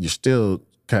then you're still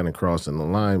kind of crossing the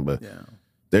line, but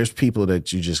there's people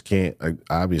that you just can't,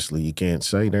 obviously, you can't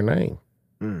say their name.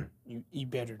 You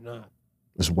better not.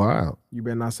 It's wild. You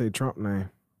better not say Trump name.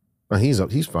 He's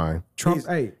fine. Trump,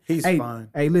 he's fine.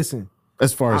 Hey, listen.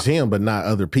 As far as him, but not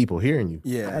other people hearing you.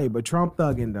 Yeah. Hey, but Trump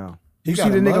thugging though. You see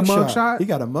the nigga mugshot? He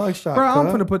got a mugshot. Bro, I'm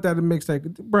finna put that in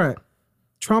mixtape. Bro,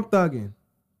 Trump thugging.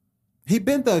 He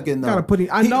been thugging though. Gotta put him.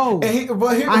 I know. I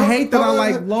hate that I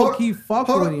like low key fuck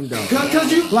with him though.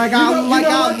 Cause you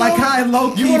I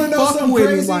low key fuck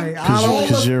with him. Like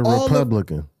because you're a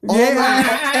Republican.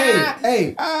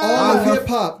 Hey, all of hip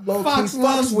hop low key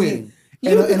fucks with him.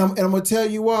 And I'm gonna tell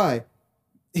you why.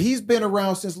 He's been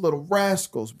around since Little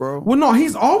Rascals, bro. Well, no,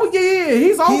 he's always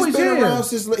he's always been around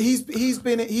since he's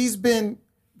been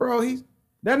bro.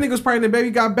 That nigga's probably in the Baby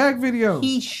Got Back video.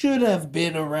 He should have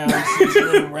been around since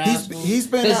Little Rascals. He's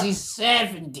been because he's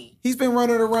 70. He's been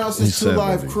running around since 2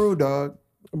 Live Crew, dog.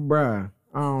 Bruh,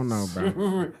 I don't know,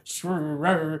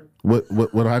 bro.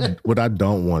 What I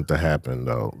don't want to happen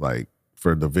though, like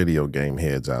for the video game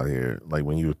heads out here, like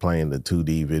when you were playing the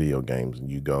 2D video games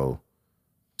and you go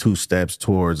 2 steps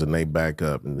towards and they back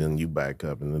up and then you back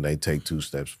up and then they take 2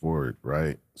 steps forward,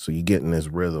 right? So you get in this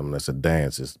rhythm that's a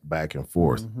dance, it's back and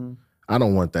forth. Mm-hmm. I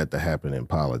don't want that to happen in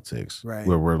politics, right?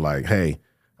 Where we're like, hey,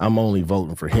 I'm only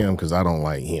voting for him because I don't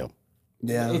like him.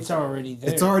 Yeah, it's already there.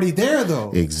 It's already there, though.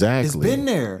 Exactly, it's been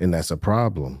there, and that's a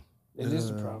problem. It is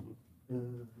a problem.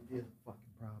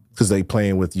 Because they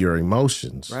playing with your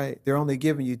emotions, right? They're only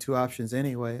giving you 2 options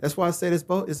anyway. That's why I said it's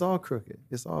all crooked.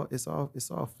 It's all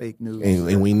fake news,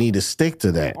 and we need to stick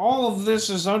to that. All of this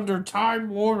is under Time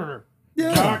Warner.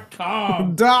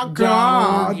 .com. .org.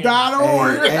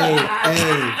 .org.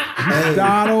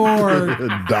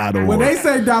 When they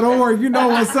say .org, you know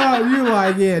what's up. You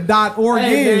like, yeah, .organs,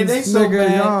 hey, they so nigga,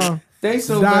 bad. y'all. They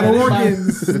so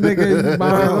 .organs, nigga.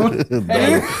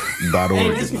 Hey,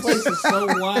 this place is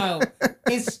so wild.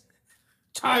 It's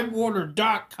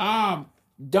TimeWarner.com,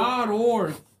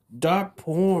 .org,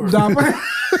 .porn.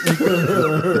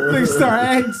 They start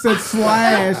acting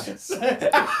slash.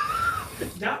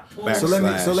 So let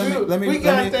me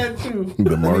that too.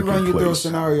 Let me run you through a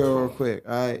scenario real quick.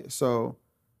 All right, so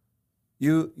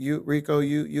you Rico,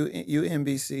 you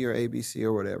NBC or ABC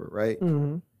or whatever, right?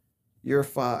 Mm-hmm. You're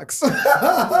Fox,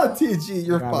 TG,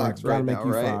 you're Fox right now,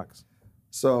 right? Fox.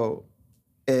 So,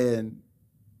 and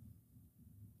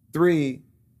 3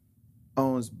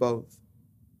 owns both.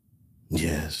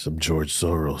 Yes, I'm George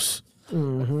Soros.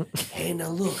 Mm-hmm. Hey, now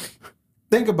look.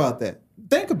 Think about that.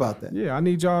 Yeah, I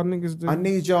need y'all niggas to.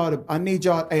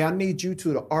 I need you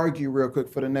two to argue real quick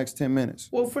for the next 10 minutes.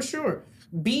 Well, for sure.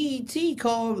 BET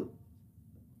called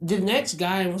the next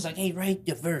guy and was like, hey, write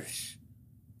the verse.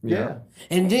 Yeah.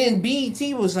 And then BET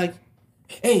was like,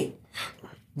 hey,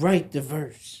 write the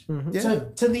verse. Mm-hmm. Yeah.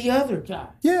 To the other guy.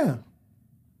 Yeah.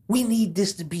 We need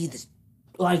this to be this,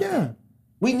 like,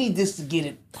 we need this to get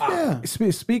it pop. Yeah.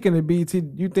 Speaking of BET,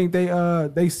 you think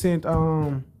they sent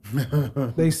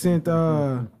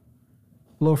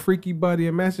little freaky buddy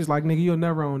a message like, nigga, you'll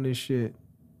never own this shit.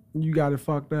 You got it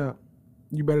fucked up.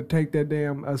 You better take that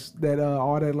damn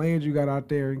all that land you got out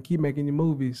there and keep making your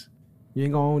movies. You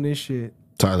ain't gonna own this shit.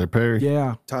 Tyler Perry?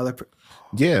 Yeah.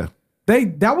 Yeah.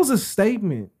 That was a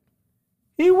statement.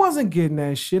 He wasn't getting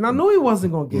that shit. I knew he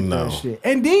wasn't gonna get that shit.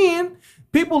 And then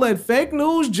people let fake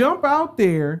news jump out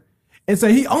there and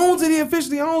say he owns it, he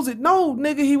officially owns it. No,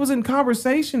 nigga, he was in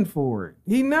conversation for it.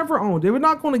 He never owned it. We're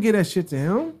not gonna get that shit to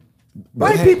him.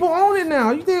 White people own it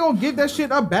now. You think they're gonna get that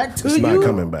shit up back to you? It's not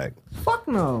coming back. Fuck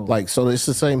no. Like, so it's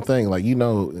the same thing. Like, you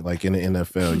know, like in the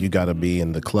NFL, you got to be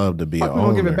in the club to be an owner. I'm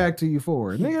gonna give it back to you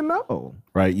for it. Nigga, no.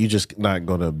 Right? You just not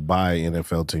going to buy an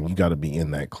NFL team. You got to be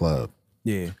in that club.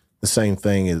 Yeah. The same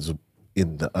thing is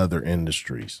in the other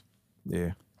industries.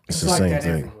 Yeah. It's the like same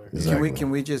thing. Exactly.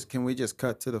 Can we just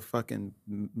cut to the fucking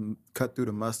cut through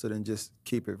the mustard and just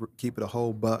keep it a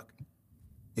whole buck?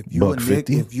 If you a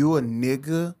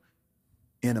nigga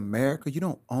in America, you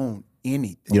don't own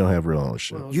anything. You don't have real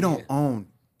ownership. Well, you don't own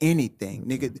anything,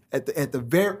 nigga.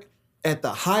 At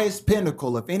the highest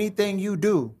pinnacle of anything you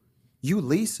do, you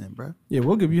leasing, bro. Yeah,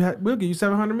 we'll give you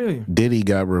 $700 million. Diddy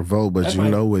got revoked, but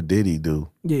know what Diddy do?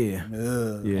 Yeah.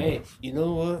 Yeah. Hey, you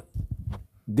know what?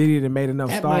 Diddy done made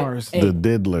enough stars. The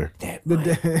diddler. That The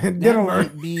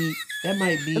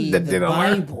might be The the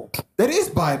Bible. That is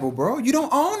Bible, bro. You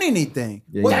don't own anything.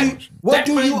 Yeah, What yeah. do That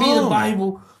you might be the own?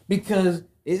 Bible because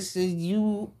it says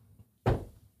you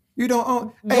You don't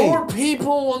own. your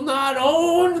people will not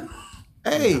own.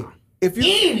 Hey, if you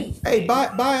Anything buy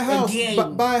a house,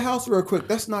 again. buy a house real quick.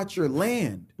 That's not your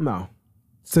land. No.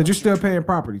 So you're still paying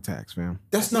property tax, fam.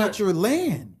 That's not your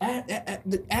land.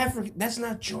 The African, that's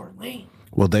not your land.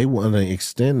 Well, they want to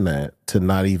extend that to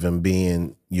not even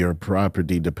being your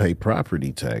property to pay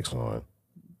property tax on.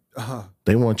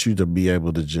 They want you to be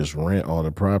able to just rent all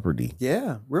the property.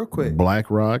 Yeah, real quick.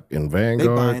 BlackRock and They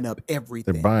Vanguard, buying up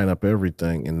everything. they're buying up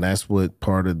everything. And that's what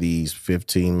part of these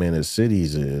 15-minute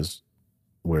cities is,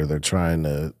 where they're trying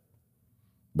to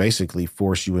basically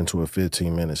force you into a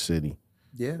 15-minute city.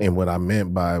 Yeah. And what I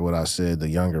meant by what I said, the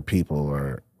younger people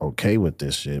are okay with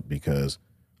this shit because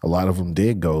a lot of them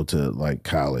did go to like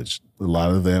college. A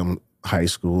lot of them high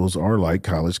schools are like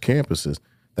college campuses.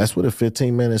 That's what a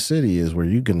 15-minute city is, where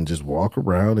you can just walk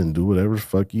around and do whatever the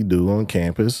fuck you do on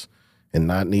campus and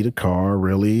not need a car,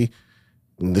 really.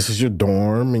 And this is your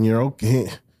dorm and you're okay.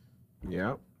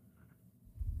 Yep.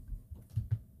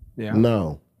 Yeah.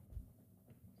 No,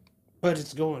 But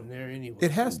it's going there anyway.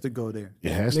 It has to go there.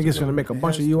 it has Niggas to finna go. make a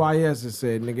bunch of UIS and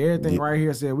said, nigga, everything right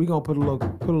here said we gonna put a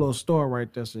little store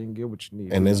right there so you can get what you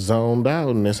need. And it's zoned out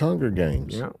and it's Hunger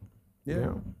Games. yeah.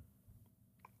 Yeah.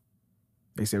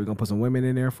 They said we're gonna put some women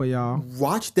in there for y'all.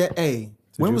 Watch that. Hey,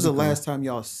 when you was the become- last time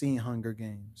y'all seen Hunger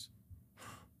Games?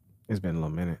 It's been a little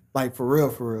minute. Like for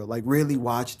real. Like really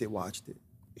watched it.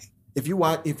 If you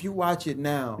watch it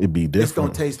now, It'd be It's gonna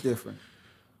different. taste different.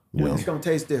 Yeah. It's gonna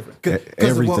taste different because of what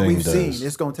Everything we've does. seen.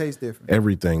 It's gonna taste different.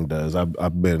 Everything does.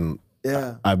 I've been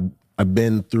Yeah. I've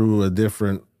been through a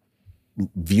different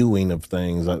viewing of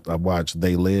things. I watched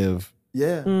They Live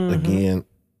Yeah. again.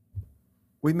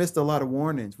 We missed a lot of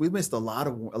warnings. We missed a lot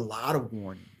of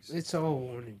warnings. It's all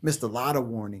warning. Missed a lot of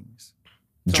warnings.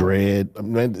 Dread. I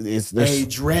mean, it's Hey,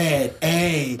 Dread.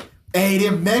 Hey,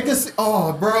 them mega.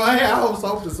 Oh, bro. Hey, I was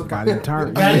hoping some. Got him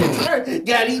turned. Got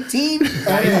him teed.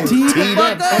 Hey, teed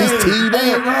up. He's teed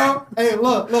hey, up. bro. Hey,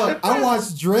 look. I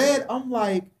watched Dread. I'm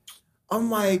like,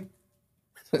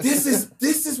 this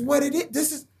is what it is.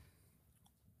 This is.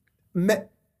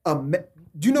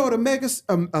 Do you know what a mega?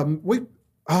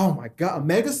 Oh my god, a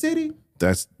mega city.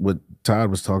 That's what Todd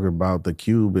was talking about. The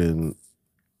cube in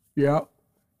Yep.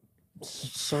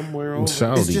 Somewhere over.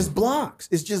 Saudi. It's just blocks.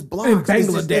 In It's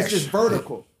Bangladesh. just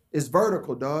vertical. It's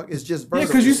vertical, dog. It's just Yeah,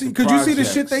 vertical. because you see the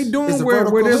shit they It's doing a where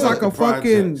vertical there's hood. like a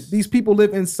fucking Projects. these people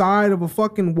live inside of a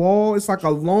fucking wall. It's like a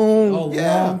long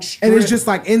Yeah. long and it's strip. just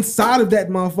like inside of that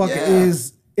motherfucker Yeah.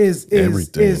 is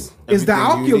Everything. is the Everything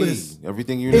you Oculus need.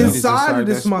 Everything you need is inside of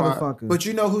this that spot. motherfucker. But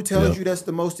you know who tells Yeah. you that's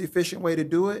the most efficient way to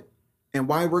do it, and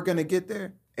why we're gonna get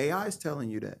there? AI is telling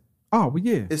you that. Oh, well,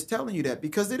 yeah. It's telling you that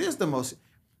because it is the most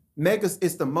megas.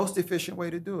 It's the most efficient way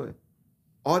to do it.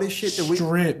 All this shit that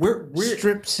we're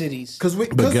strip cities. because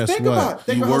But guess think what? about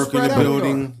think You about how work in spread the out we are.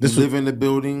 building. This You live in the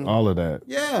building. all of that.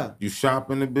 Yeah, You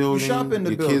shop in the building. shop in the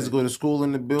Your building. kids go to school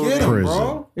in the building. get 'em, Prison.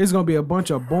 bro. It's gonna be a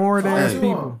bunch of boring ass Hey.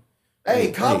 people.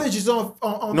 Hey, college is on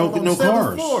No, the no 7th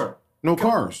cars. floor. No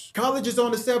cars. College is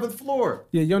on the 7th floor.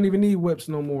 Yeah, you don't even need whips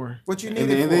no more. What you need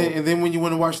And it then, for? and then when you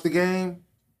want to watch the game,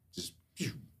 just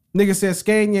Nigga said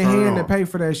scan your Turn it hand to on. pay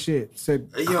for that shit. Said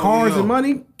Hey, yo, cars yo. and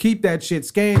money, keep that shit.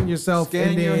 Scan yourself Scan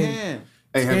and your then hand.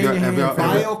 hey, Scan your hand.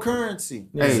 Biocurrency.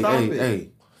 hey, Stop hey, it. hey,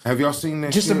 have y'all seen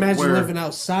that? Just shit imagine where- living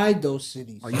outside those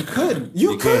cities. Oh, you couldn't.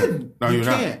 You can't. couldn't. No, you you're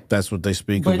not. can't. That's what they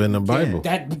speak But of in the Bible.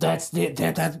 That's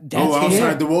Oh,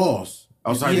 outside the walls,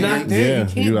 outside You're the not gate. there. Yeah, You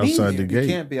can't you be outside there. the You gate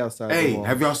can't be outside the Hey, wall.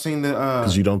 have y'all seen the?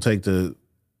 because you don't take the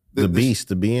beast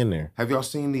to be in there. Have y'all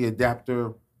seen the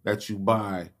adapter that you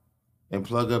buy and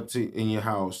plug up to in your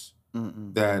house?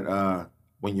 That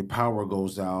when your power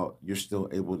goes out, you're still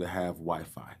able to have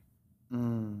Wi-Fi.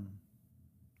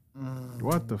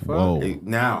 what the fuck? Whoa. Hey,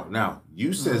 now,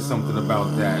 you said something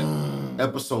about that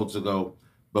episodes ago,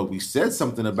 but we said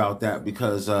something about that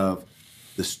because of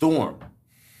the storm,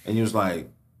 and you was like,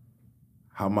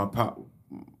 "How my power?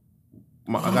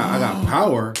 I got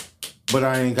power, but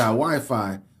I ain't got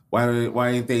Wi-Fi. Why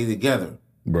ain't they together?"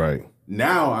 Right.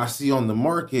 Now I see on the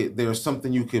market there's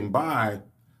something you can buy,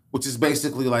 which is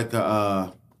basically like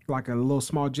a Like a little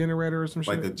small generator or some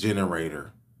like a shit.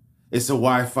 generator. It's a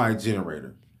Wi-Fi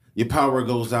generator. Your power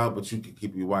goes out, but you can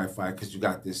keep your Wi-Fi because you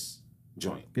got this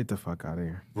joint. Get the fuck out of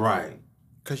here. Right.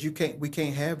 Because we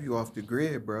can't have you off the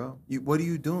grid, bro. What are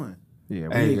you doing? Yeah,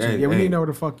 we need to know where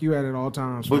the fuck you at all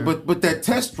times. But that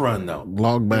test run though,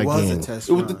 log back in. It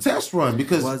was the test run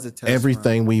because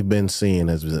everything we've been seeing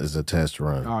is a test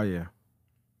run. Oh yeah,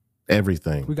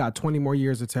 everything. We got 20 more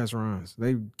years of test runs.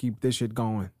 They keep this shit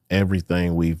going.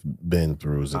 Everything we've been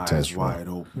through is a test run. Wide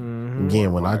open. Mm-hmm.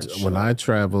 Again, when I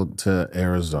traveled to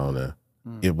Arizona,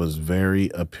 it was very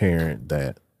apparent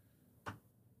that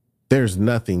there's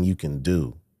nothing you can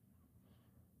do.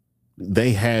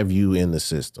 They have you in the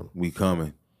system. We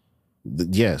coming.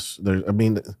 Yes, there's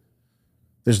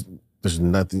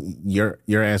nothing. Your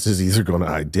ass is either going to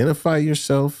identify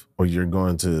yourself or you're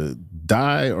going to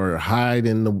die or hide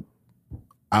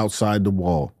outside the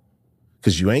wall,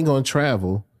 because you ain't going to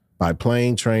travel by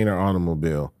plane, train, or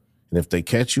automobile. And if they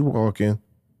catch you walking,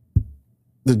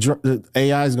 the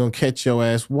AI is going to catch your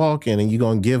ass walking, and you're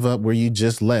going to give up where you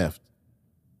just left.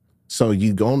 So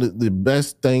the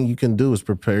best thing you can do is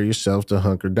prepare yourself to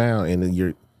hunker down, and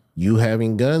you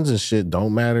having guns and shit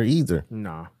don't matter either.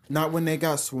 Nah. Not when they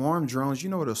got swarm drones. You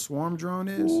know what a swarm drone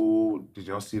is? Ooh, did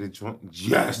y'all see the drone?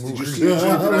 Yes. Did you see the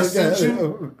drone that I sent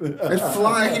you? That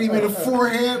fly hit him in the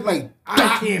forehead like,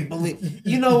 I can't believe.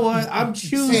 You know what? I'm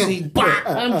choosing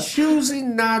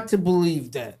not to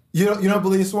believe that. You don't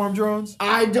believe swarm drones?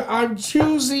 I'm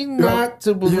choosing not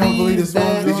to believe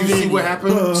that. Did you see what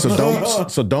happened?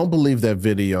 So don't believe that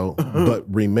video, but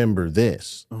remember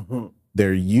this.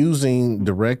 They're using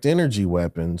direct energy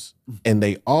weapons, and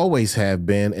they always have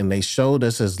been, and they showed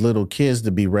us as little kids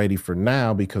to be ready for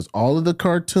now, because all of the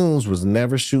cartoons was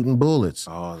never shooting bullets.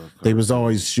 They was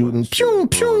always shooting pew,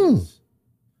 pew.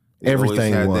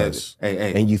 Everything was.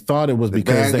 And you thought it was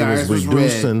because they was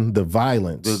reducing the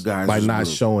violence by not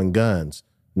showing guns.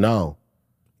 No.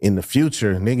 In the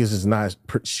future, niggas is not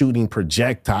shooting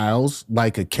projectiles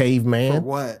like a caveman. For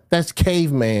what? That's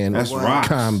caveman. That's rocks.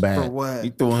 Combat. For what? You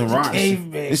throwing rocks.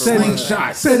 Caveman. It's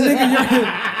slingshots. Said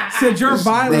nigga, your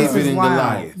violence David is and loud.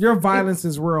 Goliath. Your violence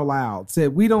is real loud.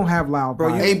 Said we don't have loud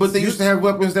violence. Hey, but they used to have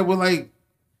weapons that would like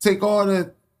take all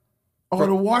the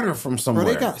water from somewhere.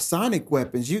 Bro, they got sonic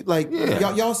weapons.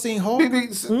 Y'all seen Hulk?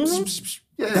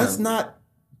 Yeah. That's not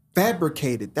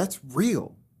fabricated. That's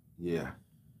real. Yeah.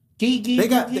 They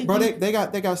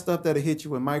got stuff that'll hit you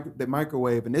with the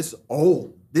microwave, and this is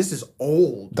old. This is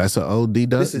old. That's an old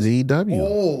DW.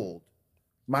 Old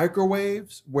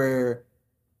microwaves where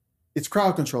it's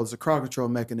crowd control. It's a crowd control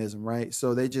mechanism, right?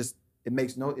 So it doesn't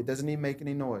even make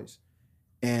any noise,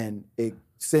 and it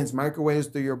sends microwaves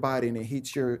through your body, and it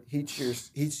heats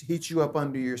you up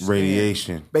under your skin.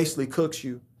 Radiation Basically cooks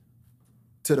you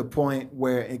to the point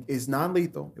where it's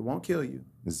non-lethal. It won't kill you.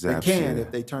 They can if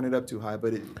they turn it up too high,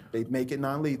 but they make it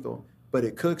non-lethal. But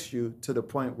it cooks you to the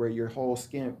point where your whole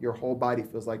body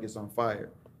feels like it's on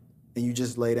fire, and you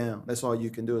just lay down. That's all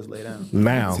you can do is lay down.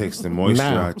 Now it takes the moisture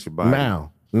out your body.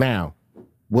 Now,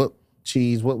 what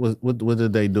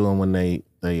did they doing when they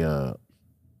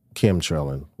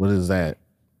chemtrailing? What is that?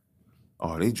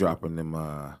 Oh, they dropping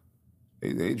them.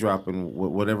 They dropping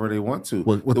whatever they want to.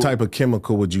 What type of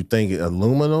chemical would you think?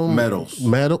 Aluminum? Metals.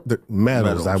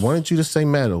 Metals. I wanted you to say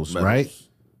metals, right?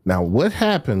 Now, what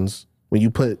happens when you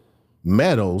put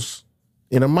metals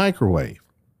in a microwave?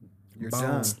 You're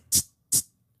done.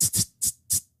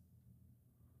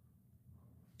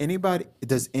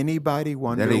 Does anybody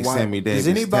wonder that ain't why? Sammy Davis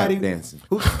Does anybody tap dancing?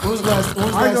 Who's last?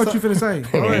 I know what you finna say.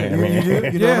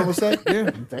 You know what I'm gonna say?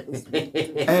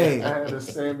 Yeah. Hey,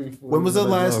 when was the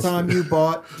last time you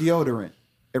bought deodorant?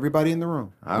 Everybody in the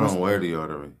room. I don't wear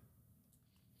deodorant.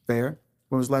 Fair.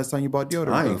 When was the last time you bought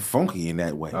deodorant? I ain't funky in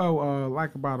that way. Oh,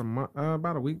 like about a month,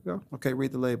 about a week ago. Okay,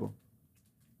 read the label.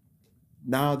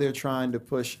 Now they're trying to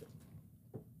push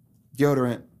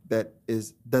deodorant that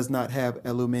does not have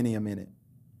aluminum in it.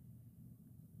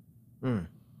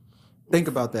 Think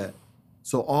about that.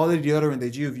 So all the deodorant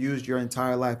that you've used your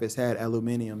entire life has had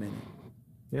aluminum in it.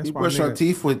 Yeah, we brush our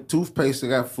teeth with toothpaste that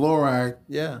got fluoride.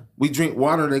 Yeah. We drink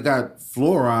water that got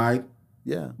fluoride.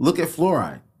 Yeah. Look at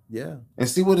fluoride. Yeah. And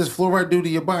see what does fluoride do to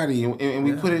your body. And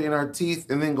we put it in our teeth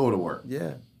and then go to work.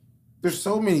 Yeah. There's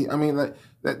so many. I mean, like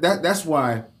that's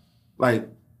why, like,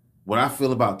 what I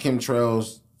feel about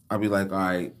chemtrails, I'll be like, all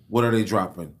right, what are they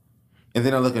dropping? And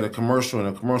then I look at a commercial,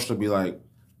 and the commercial will be like,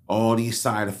 all these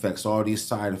side effects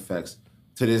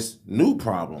to this new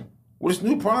problem. Where this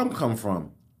new problem come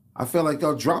from? I feel like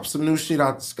y'all dropped some new shit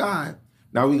out the sky.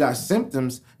 Now we got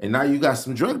symptoms, and now you got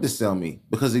some drug to sell me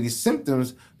because of these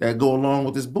symptoms that go along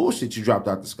with this bullshit you dropped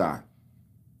out the sky.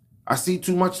 I see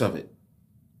too much of it.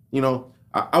 You know,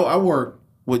 I work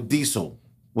with diesel,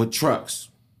 with trucks.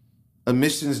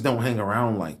 Emissions don't hang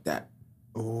around like that.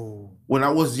 Oh. When I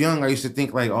was young, I used to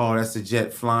think like, oh, that's a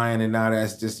jet flying, and now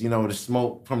that's just, the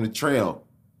smoke from the trail.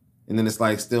 and then it's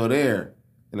like still there,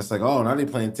 and it's like, oh, now they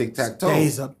playing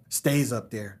tic-tac-toe. Stays up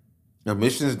there.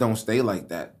 Emissions don't stay like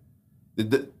that.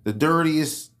 The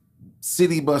dirtiest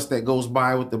city bus that goes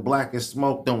by with the blackest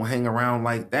smoke don't hang around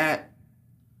like that.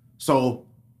 So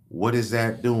what is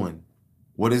that doing?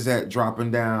 What is that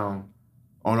dropping down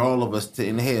on all of us to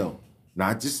inhale?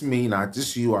 Not just me, not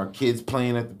just you, our kids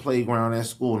playing at the playground at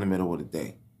school in the middle of the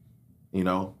day. You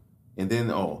know? And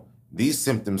then, these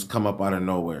symptoms come up out of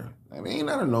nowhere. They ain't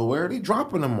out of nowhere. They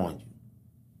dropping them on you.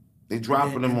 They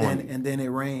dropping them on you. And then it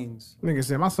rains. Nigga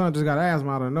said, my son just got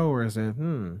asthma out of nowhere. I said,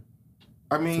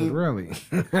 I mean, said, really?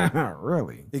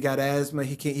 Really? He got asthma.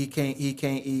 He can't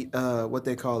eat what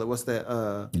they call it. What's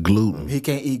that? Gluten. He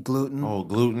can't eat gluten. Oh,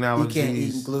 gluten allergies. He can't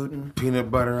eat gluten.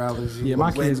 Peanut butter allergies. Yeah,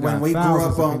 my kids when got we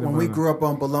thousands of peanut when we butter. grew up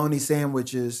on bologna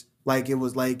sandwiches, it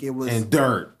was And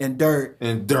dirt.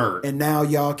 and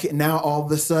now all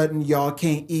of a sudden y'all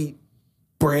can't eat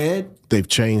bread. They've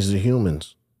changed the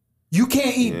humans. You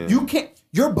can't eat. Yeah. You can't.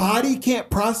 Your body can't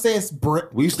process bread.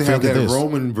 We used to have Think that of this.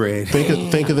 Roman bread. Think of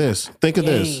this. Think of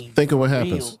this. Hey, Think of what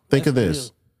happens. real. Think of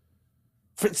That's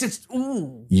this.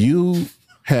 Ooh. You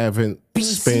haven't BC.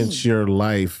 spent your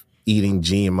life eating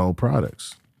GMO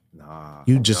products. Nah.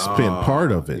 You just spent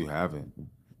part of You it. haven't.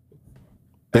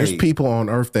 There's Hey, people on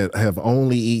Earth that have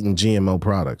only eaten GMO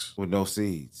products with no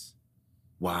seeds.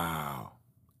 Wow.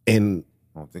 and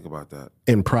I don't think about that.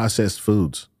 in processed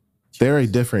foods. They're a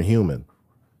different human.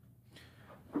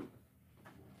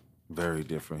 Very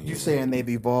different. You saying they've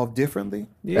evolved differently?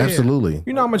 Yeah. Absolutely.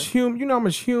 You know how much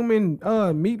human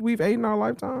meat we've ate in our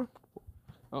lifetime?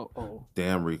 Oh.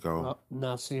 Damn, Rico.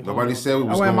 Now see. Nobody said we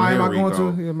was Oh, going am I here, going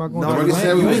Rico. to? Am I going Nobody to?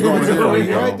 said we was going here,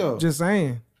 Right Rico. though. Just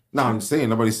saying. No, I'm saying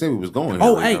nobody said we was going here.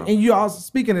 Oh, hey, Rico. and you all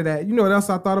speaking of that, you know what else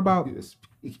I thought about?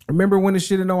 Remember when the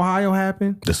shit in Ohio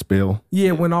happened? The spill.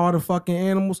 Yeah, when all the fucking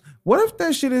animals. What if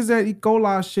that shit is that E.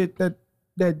 coli shit that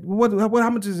what how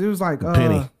much is it? It was like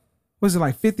penny. Was it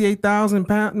like 58,000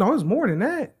 pounds? No, it was more than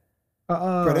that.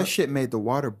 Bro, that shit made the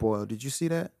water boil. Did you see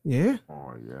that? Yeah,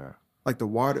 Oh yeah. Like the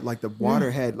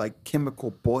water had like chemical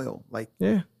boil,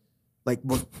 yeah.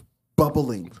 was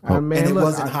bubbling, Man, and it look,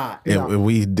 wasn't hot. And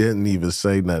we didn't even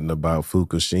say nothing about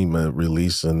Fukushima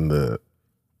releasing the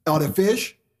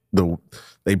Fish.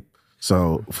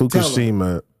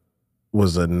 Fukushima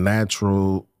was a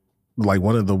natural, like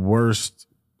one of the worst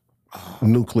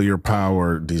nuclear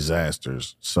power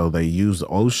disasters. So they used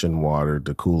ocean water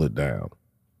to cool it down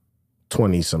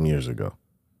 20 some years ago.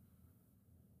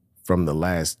 From the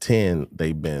last 10,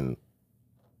 they've been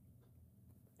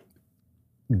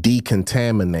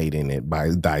decontaminating it by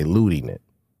diluting it.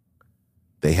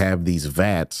 They have these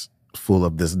vats full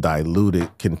of this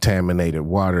diluted, contaminated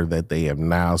water that they have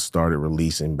now started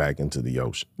releasing back into the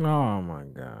ocean. Oh my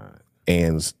god.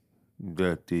 And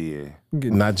That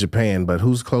not Japan, but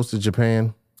who's close to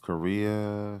Japan?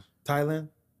 Korea, Thailand.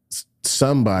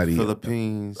 Somebody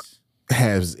Philippines.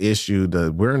 has issued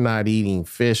that we're not eating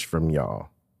fish from y'all.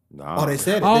 Nah. Oh, they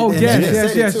said it. Oh, They yes, said yes,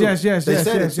 it yes, too. yes, yes, They yes,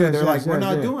 said it yes, too. yes, They're like, yes, we're yes,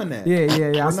 not yes. doing that. Yeah, I We're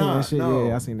seen that not, shit. no.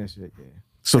 Yeah, I seen that shit. Yeah.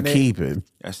 So And they- keep it.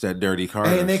 That's that dirty card.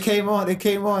 And they came on. They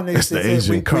It's the said,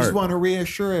 Asian we cart. just want to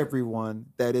reassure everyone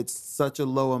that it's such a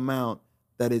low amount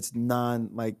that it's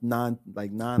non-lethal,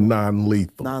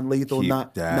 Keep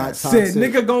not that. Said toxic.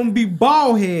 nigga gonna be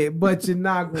bald head, but you're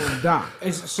not gonna die.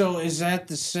 Is that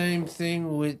the same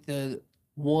thing with the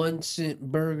 1 cent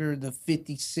burger, the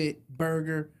 50-cent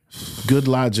burger? Good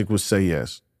logic would say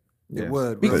yes. It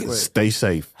would. But Real quick. stay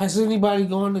safe. Has anybody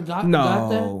gone and got that?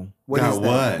 No, What Got is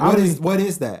that? what? What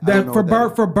is that? I that don't know for what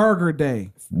that is. for Burger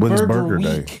Day. When's Burger Burger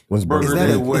Day? Week. When's Burger Is Day?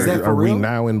 that a- is that for Are we real?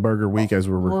 now in Burger Week as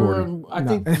we're recording? I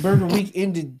think Burger Week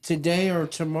ended today or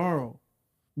tomorrow.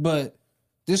 But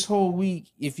this whole week,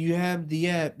 if you have the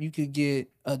app, you could get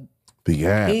a The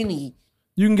app. penny.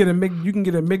 You can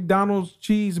get a McDonald's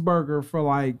cheeseburger for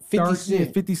like 50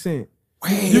 cent. 50 cent.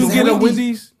 Wait, You is can that get a Wendy's?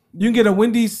 Wendy's. You can get a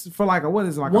Wendy's for like a what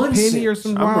is it, like 1 a penny cent. or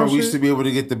some I remember wild we used to shit. be able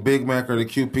to get the Big Mac or the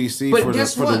QPC But for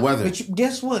guess the what? weather.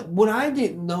 Guess what? What I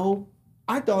didn't know,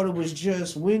 I thought it was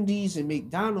just Wendy's and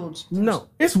McDonald's. No,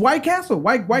 it's White Castle.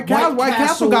 White Castle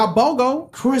Castle. got BOGO.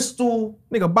 Crystal,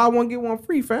 Nigga, buy one get one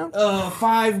free, fam.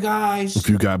 Five Guys. If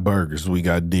you got burgers, we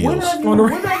got When deals. have you, On the-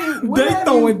 when have you, when They have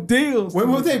throwing you, deals. When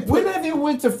was they? when have you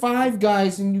went to Five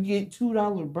Guys and you get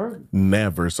 $2 burger?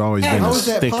 Never. It's always Hey, been how a is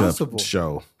that stick possible? up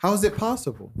show. How is it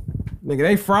possible? Nigga,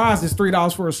 they fries is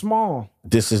 $3 for a small.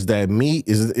 This is that meat.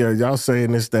 Are y'all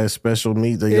saying it's that special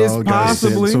meat that It's y'all got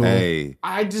sent possibly. to 'em? Hey,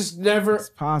 I just never. It's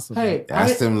possible. Hey,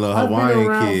 That's them little I've been Hawaiian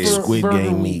around kids. for Squid Burger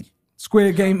Game Week. meat.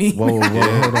 Squid Game meat. Whoa, hold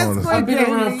on. I've been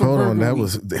around for Hold on. Burger That Week.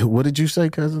 was, what did you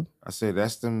say, cousin? I said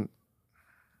that's them.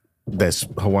 That's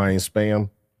Hawaiian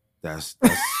spam. That's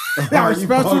our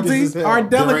specialties, our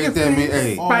delicacies.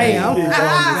 Hey, Bam.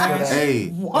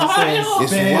 hey,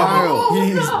 it's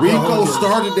wild. Rico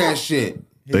started that shit.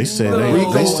 They said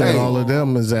they said all of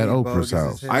them is at Oprah's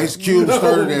house. Ice Cube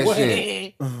started that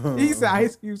shit. He said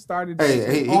Ice Cube started.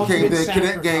 Hey, he came there.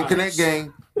 Connect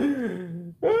gang.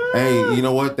 Hey, you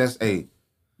know what? That's I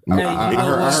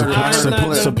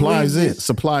heard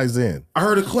supplies in. I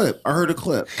heard a clip. And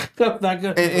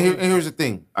here's the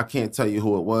thing. I can't tell you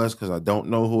who it was because I don't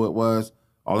know who it was.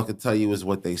 All I can tell you is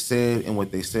what they said, and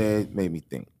what they said made me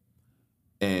think.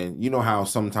 And you know how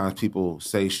sometimes people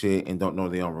say shit and don't know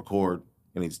they on record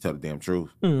and they just tell the damn truth.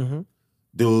 Mm-hmm.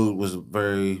 Dude was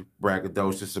very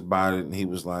braggadocious about it, and he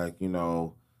was like, you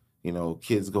know,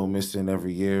 kids go missing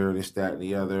every year, this, that, and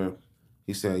the other.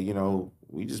 He said,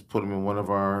 we just put them in one of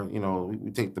our,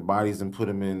 we take the bodies and put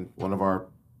them in one of our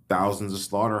thousands of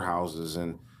slaughterhouses,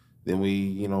 and then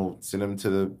we, send them to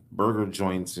the burger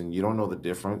joints, and you don't know the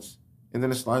difference. And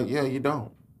then it's like, yeah, you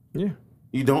don't. Yeah.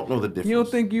 You don't know the difference. You don't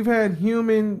think you've had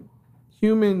human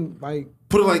like...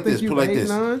 Put it like this.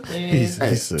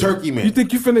 Hey, Turkey Man. You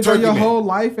think you finna go your whole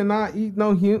life and not eat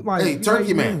no human? Like, hey,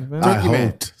 Turkey Man. I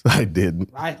hoped I didn't.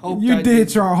 I hope you did,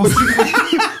 Charles.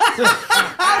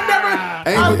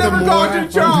 I've never called you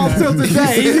Charles till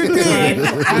today. You did.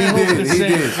 He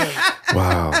did.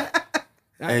 Wow.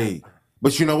 Hey,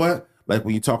 but you know what? Like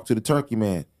when you talk to the Turkey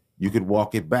Man, you could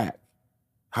walk it back.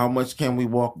 How much can we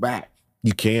walk back?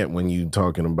 You can't when you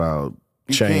talking about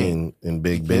chain and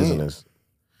big business.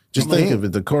 Just think of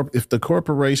it. If the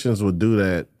corporations would do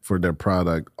that for their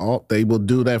product, they will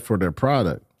do that for their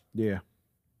product. Yeah.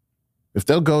 If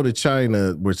they'll go to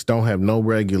China, which don't have no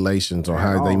regulations on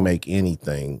how they make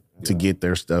anything to get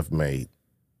their stuff made.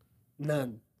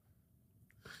 None.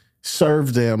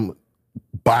 Serve them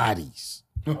bodies.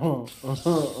 Because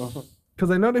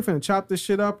they know they're finna chop this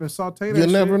shit up and saute that You'll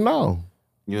never know.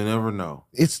 You'll never know.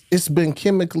 It's been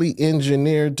chemically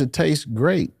engineered to taste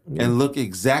great. And look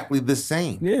exactly the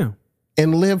same. Yeah.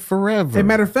 And live forever. As a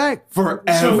matter of fact.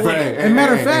 Forever.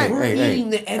 We're eating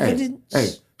the evidence.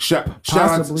 Hey, shout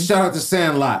out to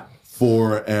Sandlot.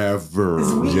 Forever.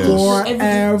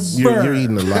 Forever. You're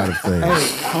eating a lot of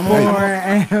things.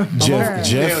 Forever.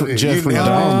 Jeffrey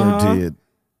Dahmer did.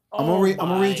 I'm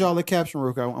gonna read y'all the caption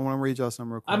real quick. I want to read y'all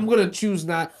something real quick. I'm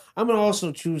gonna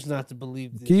also choose not to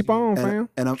believe this. Keep on, fam.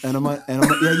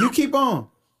 Yeah, you keep on.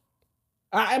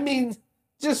 I mean,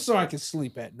 just so I can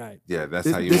sleep at night. Yeah, that's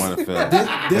how you want to feel.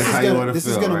 This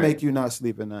is gonna make you not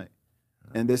sleep at night.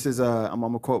 And this is I'm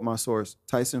gonna quote my source,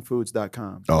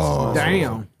 TysonFoods.com. Oh,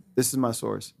 damn. This is my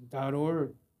source.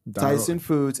 .org. Tyson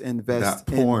Foods invests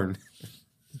in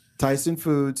Tyson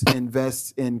Foods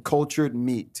invests in cultured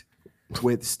meat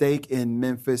with stake in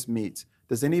Memphis meats.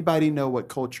 Does anybody know what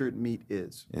cultured meat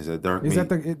is? Is that dark meat?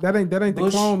 That ain't the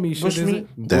clone meat shit, is it?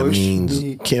 That means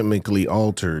chemically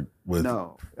altered with.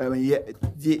 No, I mean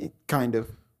yeah kind of.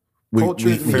 We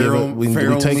take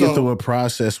it through a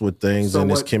process with things, and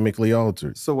it's chemically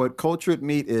altered. So what cultured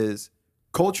meat is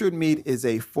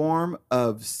a form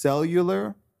of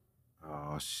cellular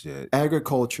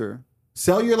agriculture.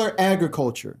 Cellular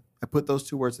agriculture. I put those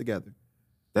two words together.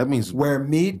 That means where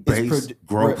meat is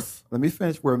growth. Let me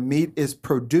finish. Where meat is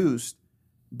produced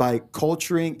by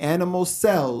culturing animal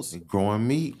cells. Growing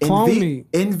meat.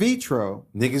 In vitro.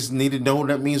 Niggas need to know what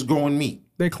that means, growing meat.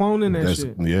 They cloning that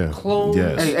shit. Yeah. Clone.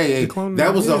 Yes. Hey.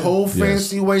 That was a whole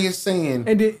fancy way of saying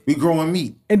we growing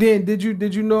meat. And then did you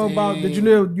know about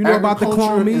about the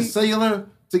clone meat? And cellular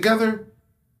together?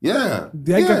 Yeah.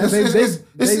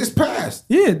 It's past.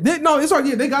 Yeah. It's like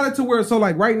they got it to where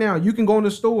like right now you can go in the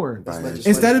store.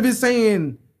 Instead of it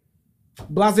saying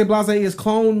blase is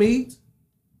clone meat,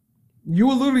 you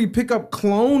will literally pick up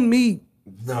clone meat.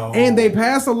 No. And they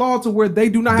pass a law to where they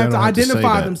do not have to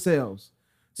identify themselves.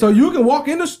 So you can walk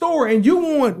in the store and you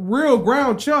want real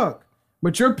ground chuck,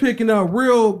 but you're picking up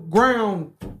real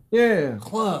ground,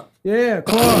 club. Yeah,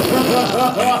 club.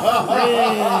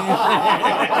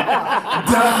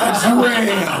 Dodge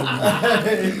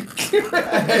Ram.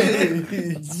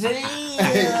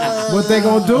 Damn. What they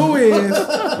gonna do is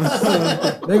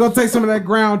they gonna take some of that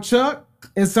ground chuck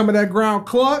and some of that ground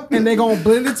cluck, and they gonna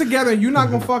blend it together, and you're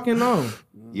not gonna fucking know.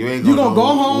 You gonna go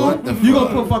home. You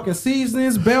gonna put fucking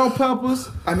seasonings, bell peppers,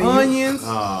 onions,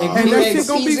 and that shit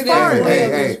gonna be fire.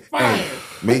 Hey,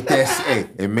 make that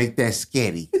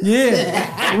scatty.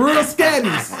 Yeah, real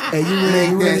scatties. Hey,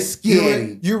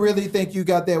 you really think you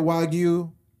got that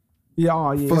Wagyu?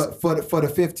 Yeah, For the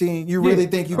 15, you really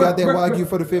think you got that Wagyu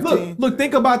for the 15? Look,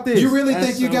 think about this. You really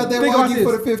think you got that Wagyu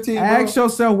for the 15? Ask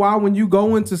yourself why when you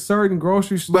go into certain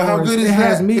grocery stores, how good is it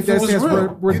has that meat if it that was says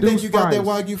real? reduced You think you got price. that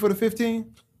Wagyu for the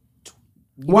 15?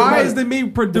 Why is the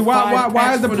meat produced?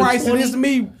 Why is the price of this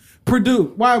meat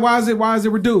produced? Why is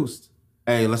it reduced?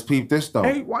 Hey, let's peep this though.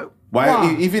 Hey,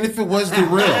 why? Even if it was the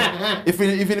real,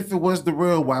 even if it was the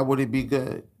real, why would it be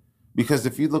good? Because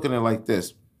if you're looking at it like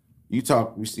this, you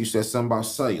said something about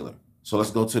cellular. So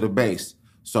let's go to the base.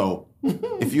 So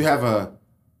if you have a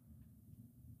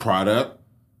product,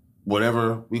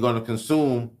 whatever we're going to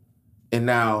consume, and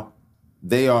now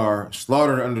they are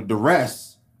slaughtered under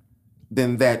duress,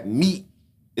 then that meat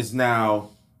is now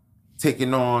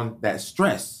taking on that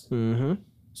stress. Mm-hmm.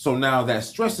 So now that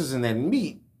stress is in that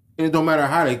meat, and it don't matter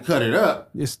how they cut it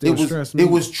up, it's still stress meat. It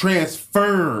was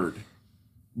transferred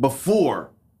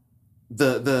before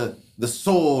the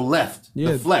soul left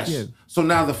the flesh. Yeah. So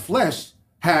now the flesh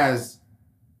has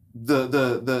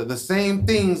the same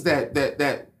things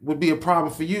that would be a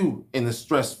problem for you in the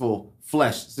stressful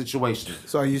flesh situation.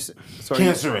 So are you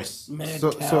cancerous?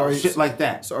 Shit like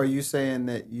that. So are you saying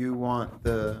that you want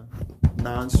the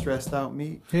non-stressed out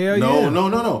meat? Hell no, yeah.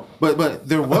 No. But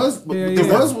there was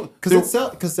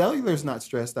because cellular is not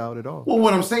stressed out at all. Well,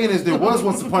 what I'm saying is there was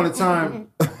once upon a time.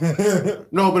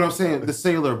 No, but I'm saying the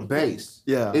cellular base.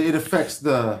 Yeah, it affects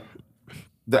the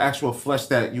actual flesh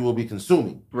that you will be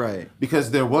consuming. Right.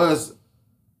 Because there was,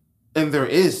 and there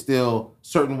is still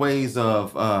certain ways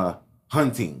of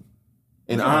hunting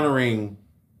and honoring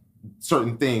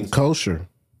certain things. Kosher.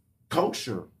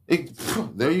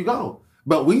 There you go.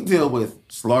 But we deal with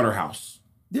slaughterhouse.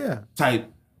 Yeah.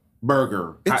 Type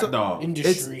burger, hot dog.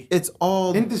 Industry. It's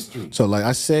all industry. So like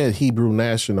I said, Hebrew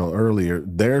National earlier,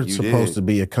 they're supposed to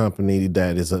be a company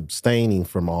that is abstaining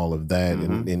from all of that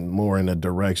and more in a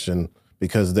direction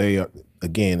because they are,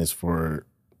 again, it's for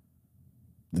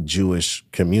the Jewish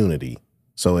community.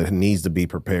 So it needs to be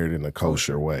prepared in a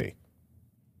kosher way.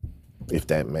 If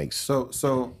that makes sense.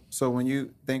 So when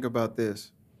you think about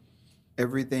this,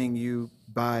 everything you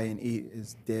buy and eat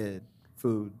is dead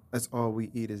food. That's all we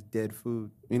eat is dead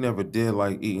food. We never did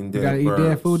like eating dead You gotta eat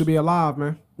dead food to be alive,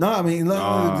 man. No, I mean, no,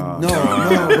 bro.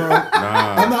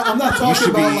 I'm not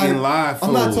talking about like live food.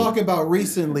 I'm not talking about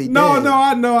recently dead. No,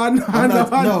 I know.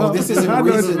 No, this isn't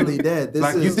recently dead.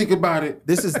 This is, you think about it.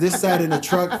 This sat in the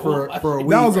truck for a week.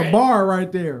 That was a bar right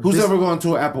there. Who's ever gone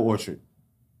to an apple orchard?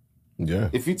 Yeah.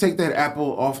 If you take that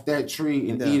apple off that tree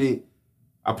and eat it,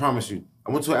 I promise you.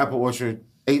 I went to an apple orchard,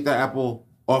 ate the apple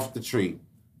off the tree,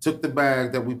 took the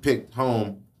bag that we picked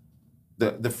home.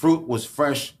 The fruit was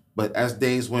fresh, but as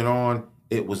days went on,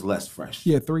 it was less fresh.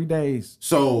 Yeah, 3 days.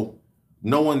 So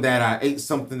knowing that I ate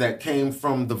something that came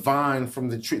from the vine, from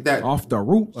the tree, that off the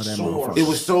root of that motherfucker. It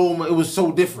was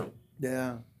so different.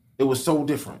 Yeah. It was so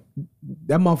different.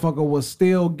 That motherfucker was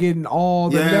still getting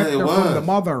all the nectar from the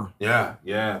mother. Yeah.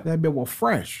 That bit was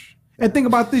fresh. And think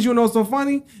about this, you know what's so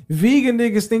funny? Vegan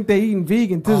niggas think they eating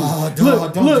vegan too. Oh,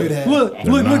 don't do that.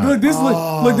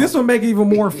 Look, this will make it even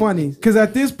more funny. Cause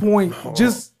at this point,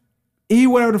 just eat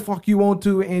whatever the fuck you want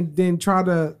to and then try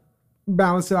to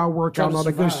balance it out, work out, and all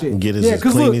that good shit. Get as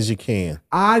clean as you can.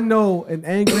 I know an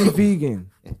angry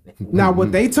vegan. Now,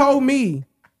 what they told me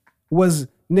was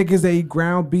niggas, they eat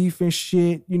ground beef and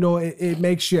shit. You know, it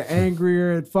makes you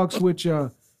angrier. It fucks with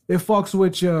your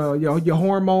your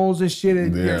hormones and shit.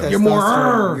 You're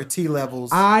more your T levels.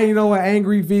 I know an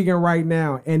angry vegan right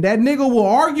now, and that nigga will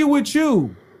argue with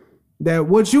you that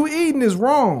what you eating is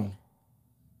wrong.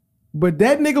 But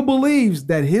that nigga believes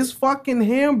that his fucking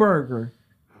hamburger,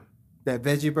 that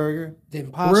veggie burger, the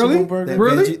Impossible burger,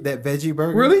 that veggie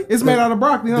burger, really, it's made out of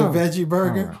broccoli, huh? The veggie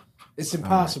burger, it's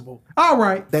impossible. All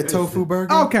right, that tofu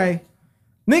burger, okay.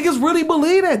 Niggas really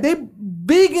believe that.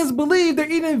 Vegans believe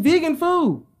they're eating vegan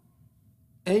food.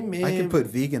 Hey man, I can put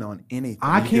vegan on anything.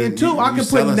 I can too. I can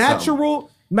put natural.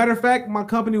 Something. Matter of fact, my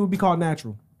company would be called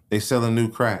Natural. They sell a new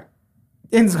crack.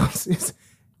 And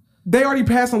they already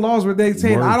passed some laws where they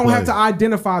say I don't have to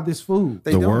identify this food.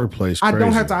 The wordplay's crazy. I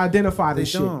don't have to identify this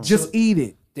shit. Just eat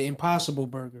it. The Impossible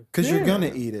burger. Because you're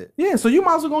gonna eat it. Yeah, so you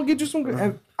might as well go get you some.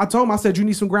 And I told him, I said, you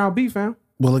need some ground beef, fam.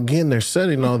 Well, again, they're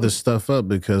setting all this stuff up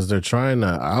because they're trying to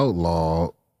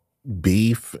outlaw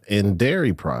beef and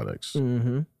dairy products.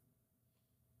 Mm-hmm.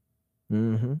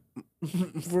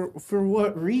 For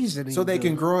what reason? So they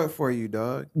can grow it for you,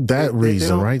 dog. That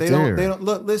reason right there. They don't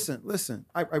look. Listen.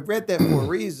 I read that for a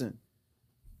reason.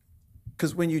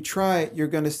 Because when you try it, you're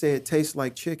gonna say it tastes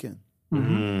like chicken.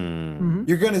 Mm-hmm.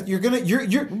 You're gonna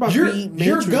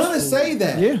say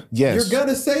that. Yeah. Yes. You're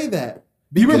gonna say that.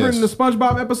 You remember in the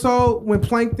SpongeBob episode when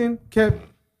Plankton kept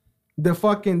the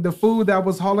food that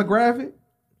was holographic?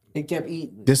 and kept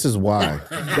eating. This is why.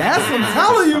 That's what I'm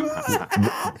telling you.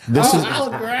 This is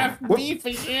Holograph beef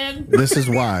again. this is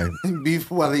why. Beef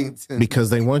Wellington. Because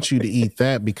they want you to eat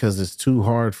that because it's too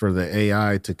hard for the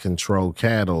AI to control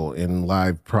cattle in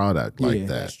live product like Yeah.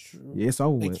 that. Yeah, it's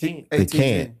over They with. can't. They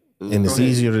can't. And it's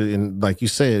easier to, and like you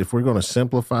said, if we're going to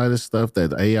simplify this stuff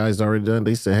that AI's already done,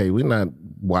 they say, hey, we're not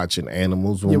watching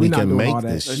animals when Yeah, we we not can doing make all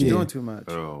that this That's shit. doing too much.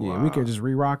 Oh, Yeah, wow. we could just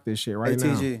re-rock this shit right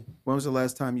now. ATG, when was the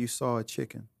last time you saw a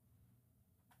chicken?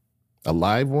 A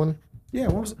live one? Yeah,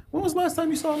 when was the last time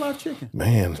you saw a live chicken?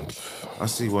 Man, I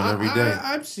see one every day.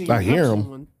 I've seen. I hear I've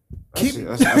 'em. seen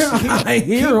one. I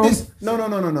hear them. No.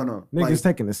 Niggas Like,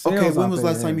 taking the sales. okay, when out was the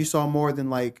there, last time you saw more than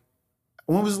like?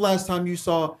 When was the last time you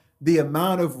saw the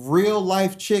amount of real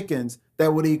life chickens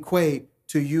that would equate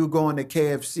to you going to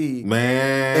KFC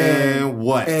Man,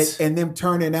 what? and them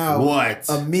turning out What?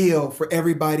 a meal for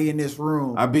everybody in this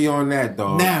room? I be on that,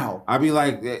 dog. Now. I be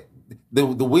like, the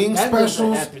wing That doesn't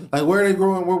specials, happen. like where they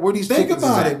growing, where these Think chickens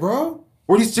about is it, at? bro.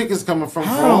 Where these chickens coming from?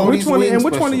 How? For all Which these one? wing And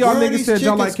which one of y'all Where are niggas these said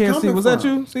y'all like chickens KFC? Was that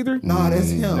coming you, C3? Nah, that's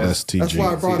him. that's TG. That's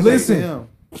why I brought it Listen. back to him.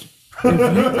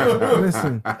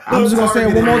 Listen, I'm just gonna say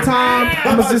it one more time.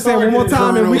 I'm gonna just say it one more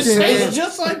time, and we It tastes can.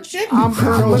 just like chicken. I'm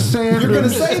Colonel Sanders. You're gonna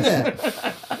say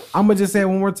that. I'm gonna just say it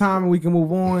one more time, and we can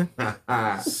move on.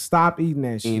 Stop eating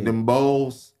that Eat shit. them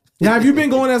bowls. Now, have you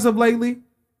been going as of lately?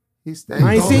 He's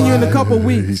I ain't seen you in a couple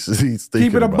weeks. He's Keep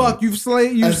thinking it a about buck. You've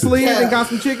slid That's a and cat. got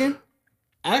some chicken.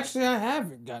 Actually, I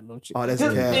haven't got no chicken. Oh, that's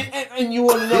a cat. And you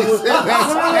want to know what?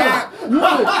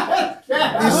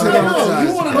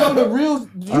 You want to know the real?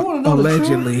 You want to know the truth?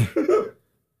 Allegedly,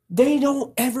 They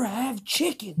don't ever have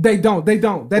chicken. they don't.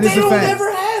 That is They a don't fact.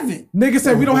 ever have it. Niggas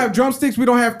said we don't have drumsticks, we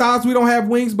don't have thighs, we don't have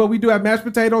wings, but we do have mashed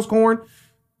potatoes, corn.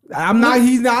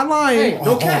 He's not lying. Hey,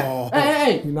 no cap.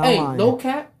 Hey, You're not lying. no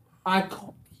cap.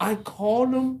 I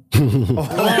called them.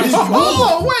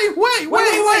 Oh, wait.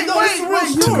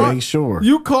 to make sure.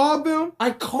 You called them?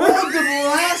 I called them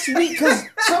last week because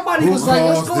somebody was like,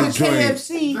 "Let's go to calls the joint?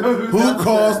 KFC." Who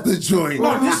calls the joint?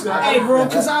 Hey, bro,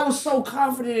 because I was so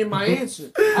confident in my answer.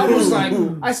 I was like,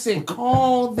 I said,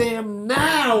 "Call them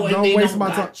now," and Don't they waste don't my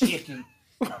got time. chicken.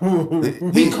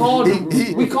 We called them.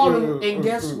 We called them, and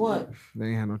guess what? They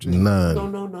ain't had no chicken.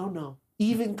 None. No.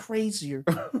 Even crazier.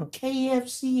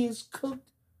 KFC is cooked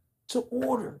to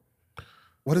order.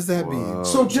 What does that mean?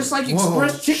 So just like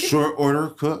express chicken, Short order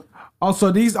cook.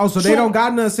 Also, they don't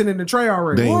got nothing sitting in the tray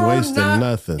already. They ain't we're wasting not-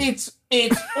 nothing. It's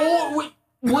all.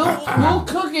 We'll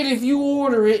cook it if you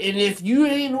order it, and if you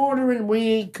ain't ordering, we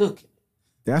ain't cooking.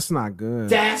 That's not good.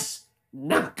 That's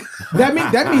not. That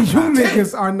means you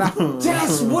niggas are not.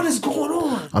 That's what is going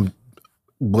on.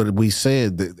 But we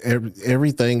said that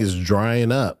everything is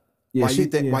drying up. Yeah,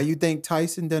 Why you think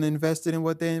Tyson done invested in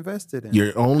what they invested in?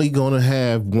 You're only going to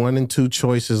have 1 and 2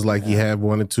 choices like you have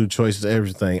 1 and 2 choices of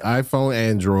everything. iPhone,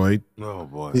 Android, Oh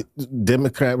boy.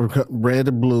 Democrat, red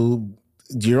or blue.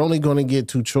 You're only going to get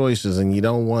 2 choices and you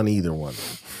don't want either one.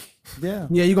 Yeah.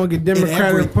 Yeah, you're gonna get In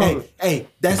Democrat or Republican. hey,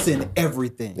 that's in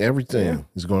everything. Everything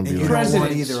is going to And be you like don't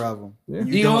want Presidents. either of them. Yeah.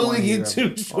 You don't only want get either 2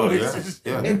 of choices,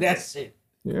 yeah. and that's it.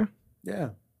 Yeah. Yeah.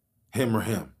 Him or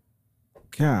him.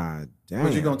 God damn.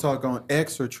 What you gonna talk on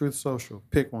X or Truth Social?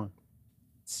 Pick one.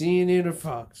 CNN or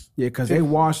Fox. Yeah, because they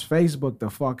washed Facebook the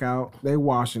fuck out. They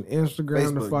washing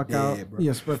Instagram the Facebook fuck dead, out. bro.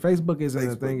 Yes, but Facebook isn't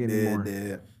a thing anymore.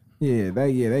 Dead.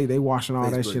 They washing all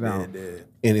that Facebook shit out. dead.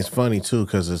 And it's funny too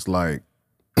because it's like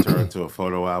Turn to a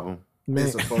photo album. Man,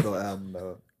 It's a photo album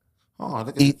though. Oh, look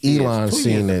at the kids Elon 2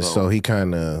 seen years it, ago. so he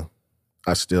kind of.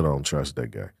 I still don't trust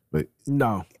that guy, but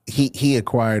no. he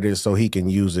acquired it so he can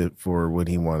use it for what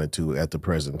he wanted to at the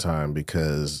present time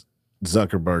because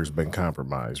Zuckerberg's been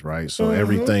compromised, right? So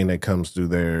everything that comes through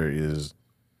there is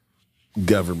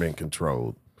government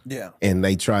controlled. Yeah. And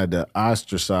they tried to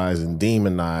ostracize and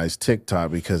demonize TikTok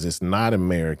because it's not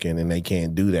American and they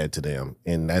can't do that to them.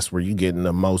 And that's where you're getting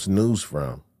the most news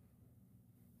from.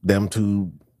 Them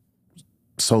 2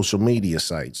 social media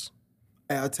sites.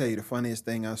 Hey, I'll tell you the funniest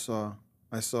thing I saw.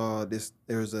 I saw this.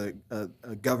 There was a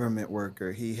government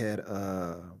worker. He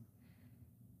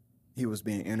was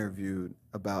being interviewed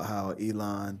about how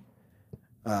Elon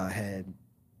had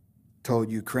told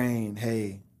Ukraine,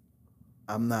 "Hey,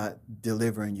 I'm not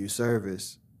delivering you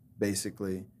service,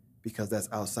 basically, because that's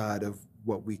outside of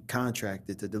what we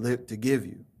contracted to give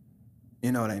you."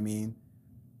 You know what I mean?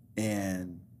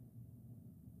 And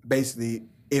basically,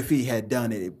 if he had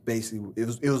done it,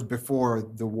 it was before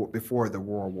the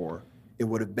World War. It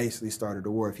would have basically started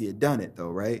a war if he had done it, though,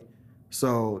 right?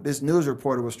 So this news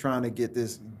reporter was trying to get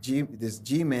this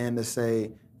G man to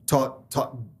say talk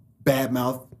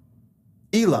badmouth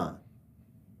Elon,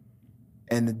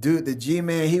 And the dude, the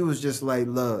G-Man, he was just like,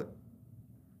 look,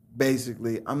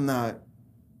 basically,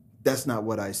 that's not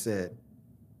what I said.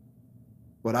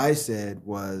 What I said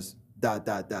was ...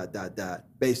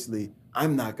 Basically,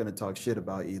 I'm not going to talk shit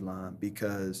about Elon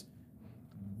because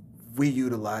we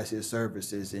utilize his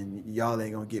services and y'all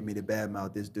ain't going to get me to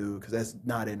badmouth this dude because that's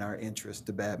not in our interest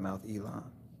to badmouth Elon.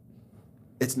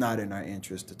 It's not in our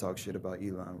interest to talk shit about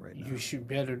Elon right now. You should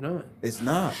better not. It's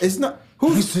not. It's not.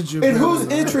 Whose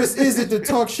interest is it to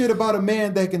talk shit about a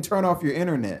man that can turn off your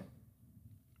internet?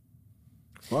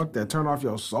 Fuck that. Turn off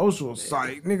your social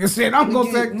site. Nigga said, I'm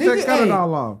going to cut it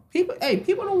all off. People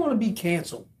don't want to be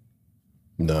canceled.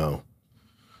 No.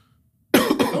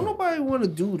 Don't nobody want to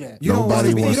do that.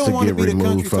 Nobody wants to get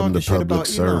removed from the public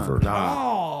server.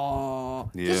 Nah.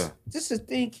 Oh. Yeah. Just to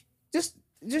think, just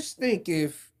think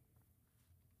if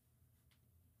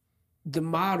the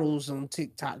models on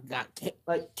TikTok got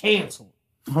canceled.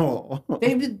 Oh.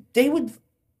 They would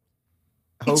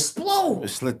explode.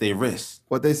 Slit their wrist.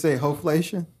 What they say,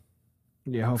 hoflation?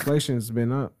 Yeah, inflation's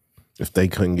been up. If they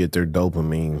couldn't get their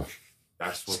dopamine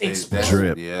That's what Explode.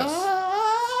 drip. Yes.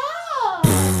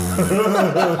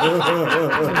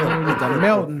 The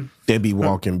melting. They be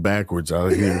walking backwards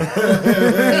out here.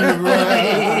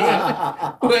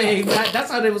 Wait,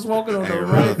 that's how they was walking on the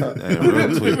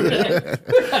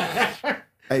right.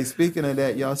 Hey, speaking of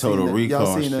that, y'all Total seen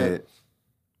recall that? shit.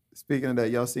 Speaking of that,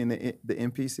 y'all seen the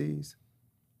NPCs?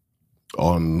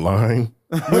 Online.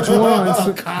 Which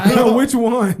ones? No, which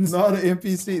ones? No, the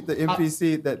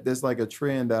NPC that there's like a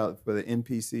trend out for the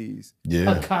NPCs.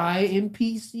 Yeah. Akai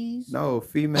NPCs? No,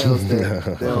 females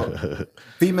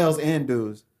females and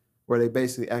dudes where they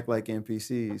basically act like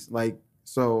NPCs. Like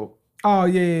so Oh,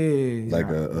 yeah. Like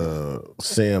a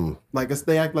sim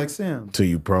they act like Sims. till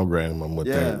you program them with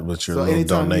with your so little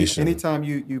donation. Anytime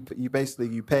you basically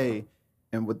you pay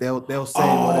and what they'll say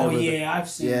Oh, whatever. yeah, I've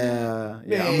seen that.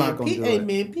 Yeah, I'm not gonna do it.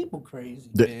 Man, people crazy,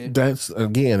 man. That's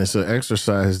again, it's an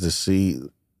exercise to see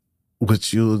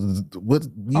what you will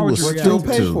What stoop you'll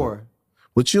pay to. for.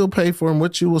 What you'll pay for and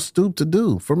what you will stoop to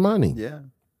do for money. Yeah.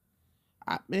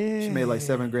 Man. She made like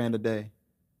 $7,000 a day.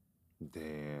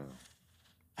 Damn.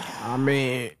 I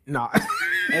mean, no.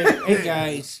 Hey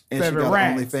guys. And she got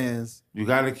OnlyFans. You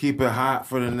got to keep it hot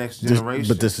for the next generation.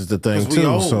 But this is the thing 'Cause we too.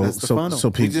 old. That's the So funnel. so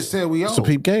We just said we old. So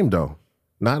peep game though.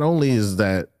 Not only is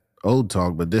that old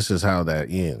talk, but this is how that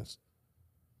ends.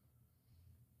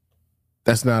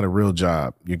 That's not a real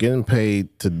job. You're getting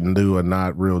paid to do a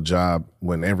not real job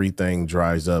when everything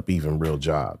dries up, even real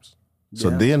jobs. So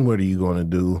Yeah. then what are you going to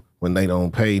do when they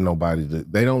don't pay nobody?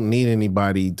 They don't need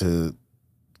anybody to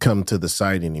come to the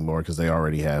site anymore because they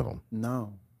already have them.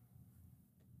 No.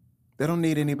 They don't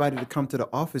need anybody to come to the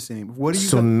office anymore. What do you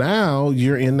So now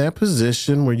you're in that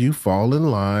position where you fall in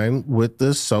line with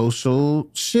the social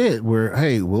shit where,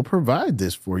 hey, we'll provide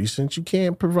this for you since you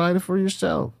can't provide it for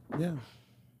yourself. Yeah.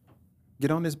 Get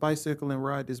on this bicycle and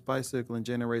ride this bicycle and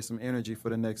generate some energy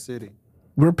for the next city.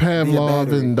 We're battery.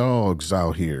 Pavloving dogs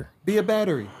out here. Be a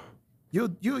battery. You'll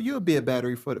be a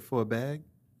battery for a bag.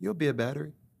 You'll be a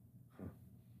battery.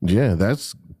 Yeah,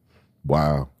 that's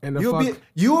wow. And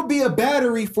You'll be a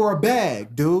battery for a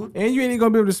bag, dude. and you ain't gonna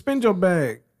be able to spend your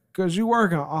bag because you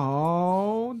working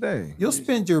all day. You'll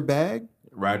spend your bag.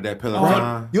 Ride that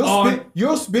Peloton.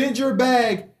 You'll spend your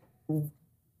bag.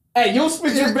 Hey, you'll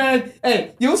spend your bag.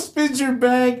 Hey, you'll spend your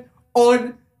bag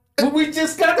on when we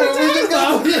just got the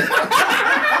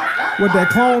What that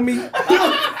clone meat?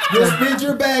 You'll spend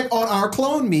your bag on our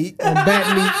clone meat. On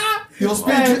bat meat. You'll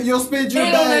spend your and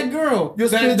bag. on that girl. You'll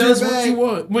that spend does your what bag. you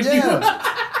want. When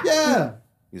Yeah.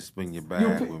 You spin your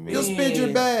bag with me. You'll spend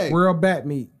your bag. Real bat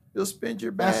meat. You'll spend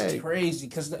your That's bag. crazy.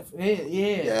 Cause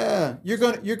Yeah. You're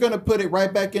gonna put it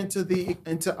right back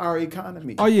into our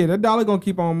economy. Oh yeah, that dollar gonna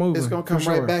keep on moving. It's gonna come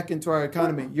for right sure. back into our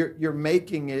economy. You're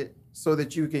making it so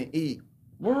that you can eat.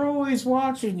 We're always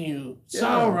watching you. Yeah.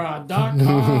 Sauron.com.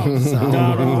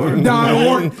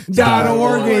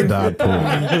 Oregon.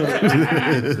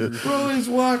 We're always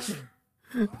watching.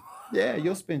 Yeah,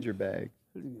 you'll spend your bag.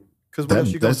 Because what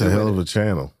else you That's gonna a do hell with of it? a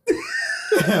channel.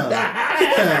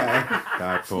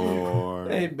 Dr.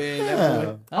 Hey man,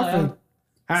 that boy.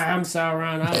 Hi, I'm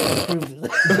Sauron. I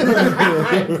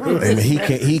approve And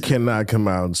he cannot come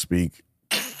out and speak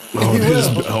on his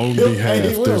own behalf.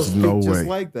 he will There's no speak just way.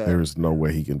 like that. There is no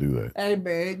way he can do that. Hey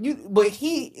man, but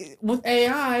he with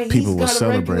AI, People will he's got a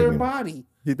celebrate regular him. body.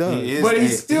 He does. He is But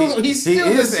he's still the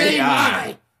same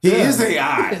AI. guy. He is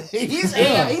AI. He's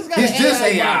AI. He's got He's an just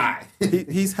AI. AI.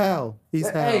 He's Hal. He's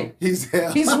Hal. Hey, He's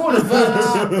hell. he's one of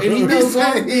us, and he knows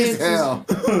all the He's dances.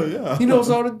 hell. He knows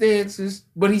all the dances,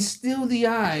 but he's still the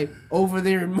eye over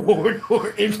there in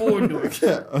Mordor. In Mordor. He's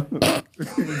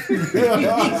still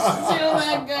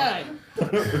that guy.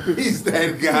 He's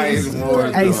that guy in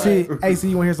Mordor. Hey, see,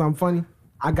 you want to hear something funny?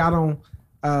 I got on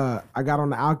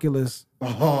the Oculus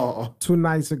 2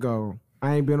 nights ago.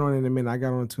 I ain't been on it in a minute. I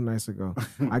got on it 2 nights ago.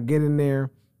 I get in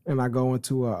there and I go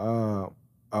into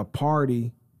a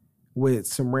party with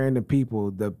some random people.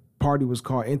 The party was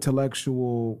called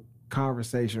Intellectual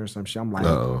Conversation or some shit. I'm like,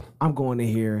 I'm going in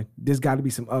here. There's got to be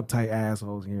some uptight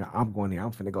assholes here. I'm going here.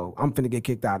 I'm finna get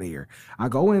kicked out of here. I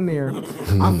go in there.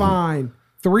 I find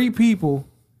 3 people.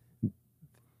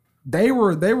 They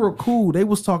were cool. They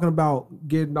was talking about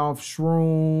getting off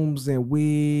shrooms and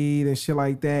weed and shit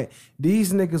like that.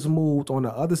 These niggas moved on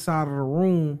the other side of the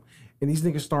room, and these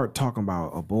niggas start talking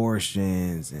about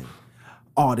abortions and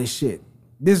all this shit.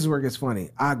 This is where it gets funny.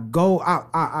 I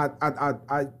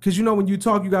cause you know when you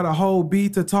talk, you got a whole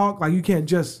beat to talk. Like you can't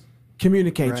just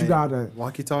communicate. Right. You gotta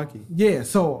walkie-talkie. Yeah.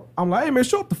 So I'm like, hey man,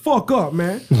 shut the fuck up,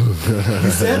 man. You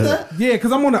said that? Yeah,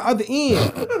 cause I'm on the other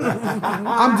end.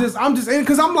 I'm just in,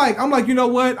 cause I'm like, you know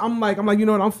what? I'm like, you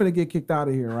know what? I'm finna get kicked out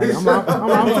of here, right? I'm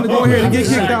finna go ahead and get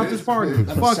kicked out this party.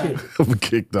 Fuck it. I'm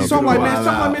kicked out. So I'm like,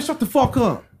 man, shut the fuck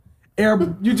up.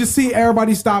 You just see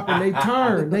everybody stopping. They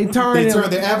turn. They turn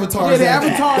their avatars. Yeah, the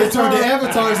avatars. They turn their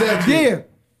avatars at you. Yeah.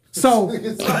 So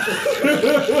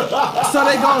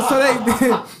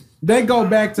they go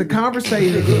back to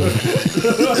conversating again.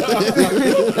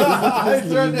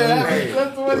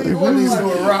 That's what he wants to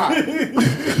rock. Hey,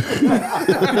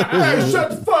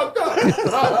 shut the fuck up.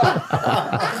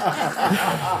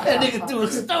 That nigga threw a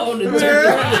stone and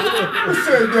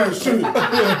turned around.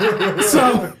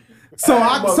 So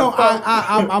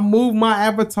I moved my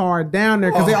avatar down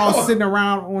there because they all sitting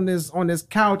around on this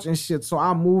couch and shit. So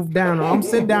I moved down there. I'm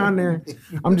sitting down there.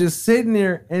 I'm just sitting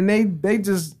there and they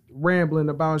just rambling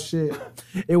about shit.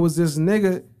 It was this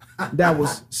nigga that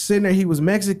was sitting there. He was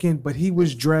Mexican, but he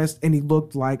was dressed and he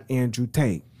looked like Andrew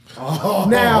Tate.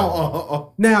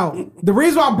 Now, the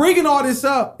reason why I'm bringing all this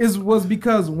up was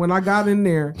because when I got in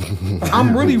there,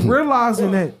 I'm really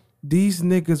realizing that these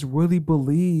niggas really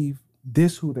believe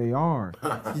this who they are.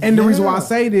 And the reason why I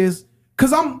say this,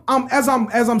 cause as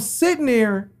I'm sitting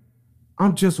there,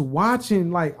 I'm just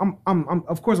watching, like I'm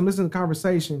of course I'm listening to the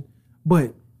conversation,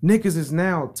 but niggas is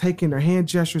now taking their hand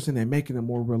gestures and they're making them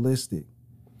more realistic.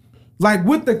 Like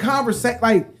with the conversation,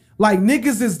 like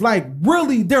niggas is like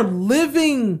really, they're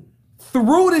living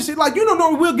through this shit. Like, you don't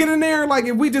know, we'll get in there, like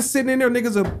if we just sitting in there,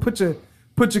 niggas will put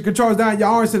your controls down, your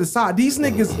arms to the side. These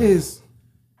niggas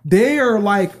they are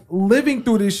like living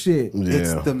through this shit. Yeah.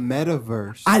 It's the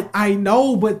metaverse. I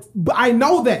know, but I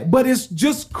know that. But it's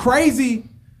just crazy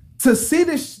to see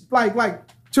this, like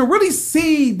to really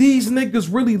see these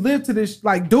niggas really live to this.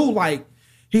 Like, dude, like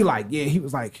he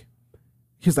was like,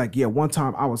 yeah, one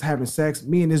time I was having sex,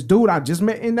 me and this dude I just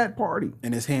met in that party.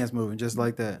 And his hands moving just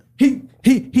like that.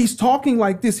 He's talking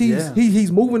like this.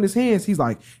 He's moving his hands. He's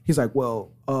like,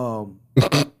 well,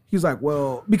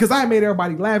 because I made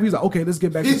everybody laugh. He's like, okay, let's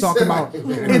get back to talking about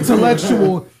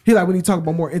intellectual. He like when he talk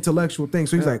about more intellectual things.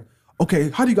 So he's like, okay,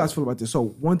 how do you guys feel about this? So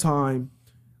one time,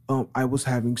 I was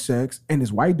having sex, and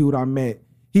this white dude I met,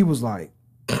 he was like,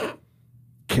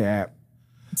 cap.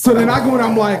 So then I go and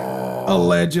I'm like,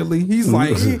 allegedly. He's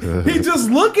like, he just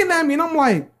looking at me, and I'm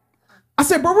like, I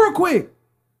said, bro, real quick.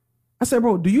 I said,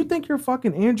 bro, do you think you're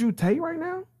fucking Andrew Tate right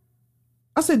now?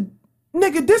 I said,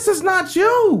 nigga, this is not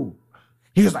you.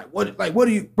 He was like, what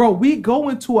do you, bro, we go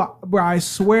into bro, I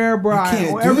swear, bro, you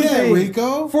can't do that,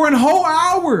 Rico. For a whole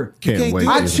hour. Can't wait.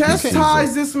 I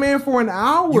chastised this man for an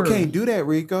hour. You can't do that,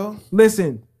 Rico.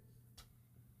 Listen.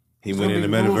 He went in the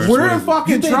metaverse. We're in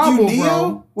fucking trouble,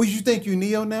 bro. What, you think you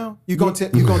Neo now? You gonna tell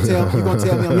me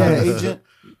I'm not an agent?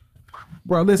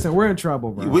 Bro, listen, we're in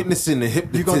trouble, bro. You witnessing the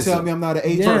hypnotism. You gonna tell me I'm not an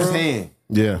agent? Firsthand.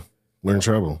 Yeah, we're in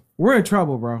trouble. We're in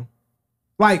trouble, bro.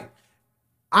 Like,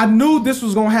 I knew this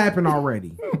was gonna happen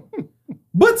already.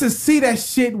 But to see that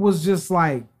shit was just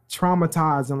like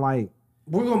traumatizing, like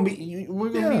we're gonna be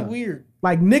weird.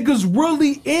 Like niggas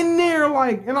really in there,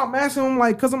 like, and I'm asking him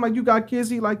like, cause I'm like, you got kids?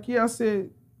 He like, yeah. I said,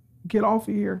 get off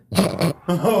of here.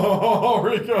 Oh,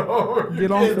 Rico,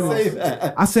 get off of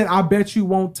here. I said, I bet you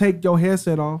won't take your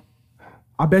headset off.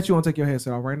 I bet you won't take your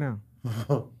headset off right now.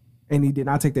 And he did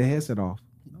not take the headset off.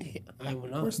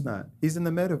 Of course not. He's in the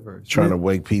metaverse. Trying to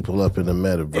wake people up in the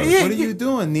metaverse. Yeah, what are you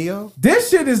doing, Neo? This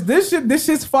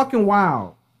shit's fucking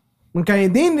wild. Okay,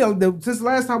 and then since the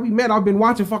last time we met, I've been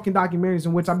watching fucking documentaries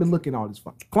in which I've been looking at all this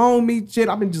fucking clone meat shit.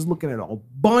 I've been just looking at a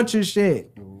bunch of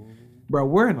shit. Bro,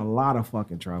 we're in a lot of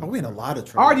fucking trouble. We're in a lot of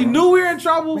trouble. I already knew we were in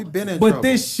trouble. We've been in but trouble.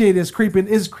 This shit is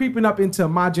creeping up into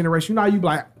my generation. You know how you be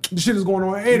like, the shit is going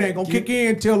on. It ain't gonna kick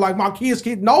in till like my kids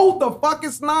get. No, the fuck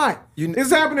it's not. It's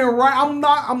happening right. I'm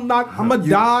gonna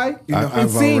die.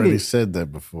 I've already said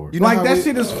that before. You know like that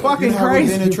shit is fucking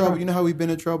crazy. Been in trouble. You know how we've been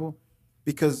in trouble?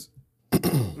 Because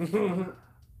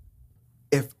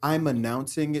if I'm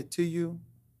announcing it to you,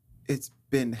 it's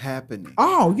been happening.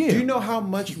 Oh yeah. Do you know how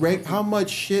much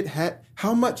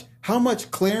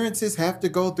clearances have to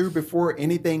go through before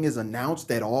anything is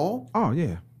announced at all? Oh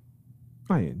yeah.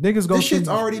 Oh yeah. Niggas go. This shit's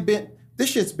already been. This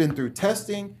shit's been through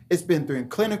testing. It's been through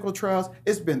clinical trials.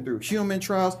 It's been through human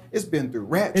trials. It's been through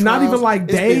rat and trials. not even like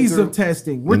days of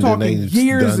testing. We're talking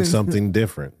years and something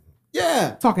different.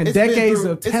 Yeah, talking decades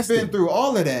of testing. It's been through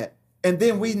all of that, and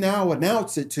then we now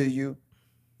announce it to you.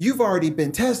 You've already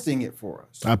been testing it for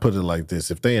us. I put it like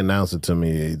this: if they announce it to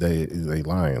me, they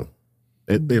lying.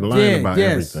 They're lying about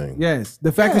everything. Yes,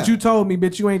 the fact that you told me,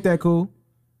 bitch, you ain't that cool.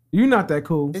 You're not that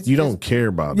cool. You don't care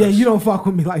about that. Yeah, you don't fuck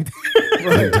with me like that.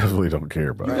 I definitely don't care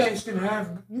about you it.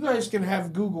 You guys can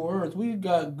have Google Earth. We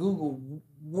got Google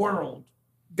World.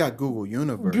 You got Google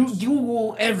Universe.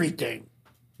 Google everything.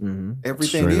 Mm-hmm.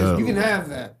 Everything Straight is. up. You can have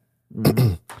that.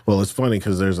 Well, it's funny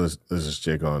because there's this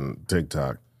chick on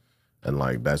TikTok, and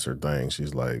like that's her thing.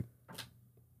 She's like,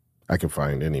 I can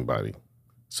find anybody.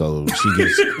 So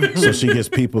she gets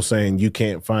people saying you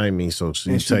can't find me. So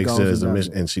she takes it as a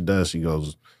mission, and she does. She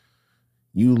goes,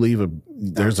 you leave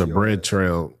there's a bread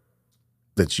trail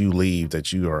that you leave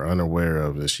that you are unaware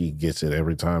of. That she gets it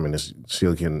every time, and it's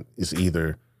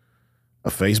either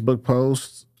a Facebook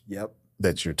post. Yep.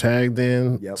 That you're tagged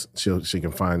in. Yep. She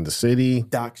can find the city.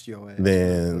 Dox your ass.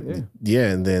 Then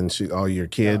and then your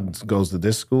kid goes to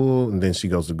this school, and then she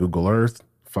goes to Google Earth,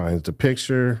 finds the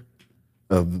picture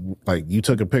of like you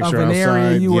took a picture of an outside,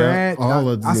 area you were at.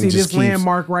 I see this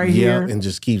landmark right here, and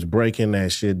just keeps breaking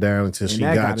that shit down until she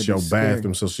got your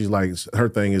bathroom. So she's like, her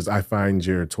thing is, I find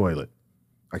your toilet.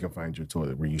 I can find your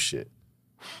toilet where you shit.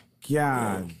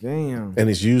 God damn. And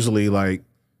it's usually like,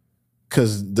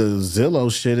 because the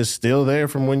Zillow shit is still there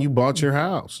from when you bought your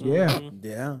house. Yeah.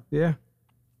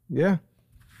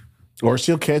 Or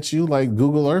she'll catch you like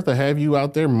Google Earth to have you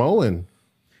out there mowing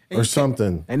or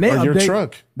something. And they or your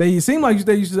truck. They seem like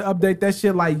they used to update that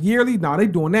shit like yearly. No, they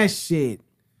doing that shit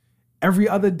every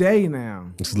other day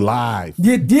now. It's live.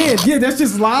 Yeah, that's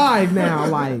just live now.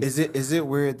 Like, is it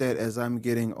weird that as I'm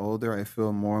getting older, I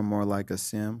feel more and more like a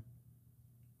sim?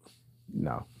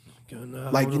 No.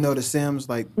 Like, you know, the Sims,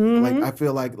 like I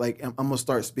feel like I'm gonna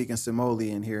start speaking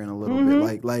Simoleon here in a little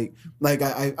bit. Like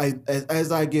I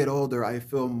as I get older, I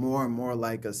feel more and more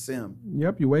like a Sim.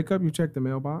 Yep, you wake up, you check the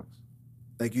mailbox.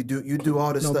 Like you do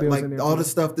all the stuff, like all the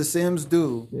stuff the Sims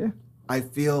do. Yeah, I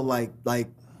feel like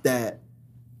that.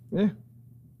 Yeah.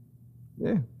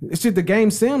 It's just the game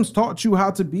Sims taught you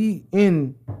how to be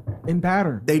in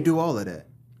pattern. They do all of that.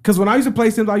 Because when I used to play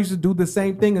Sims, I used to do the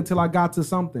same thing until I got to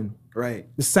something. Right.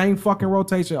 The same fucking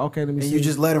rotation. Okay, let me see. And you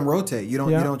just let them rotate. You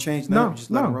don't change nothing. You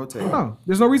just let them rotate. No,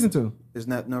 there's no reason to. There's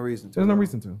no reason to. There's no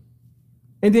reason to.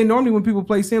 And then normally when people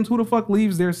play Sims, who the fuck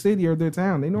leaves their city or their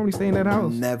town? They normally stay in that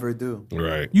house. Never do.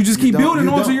 Right. You just keep building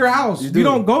onto your house. You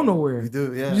don't go nowhere. You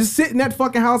do, yeah. You just sit in that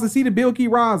fucking house and see the bill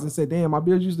keep rising and say, damn, my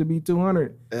bills used to be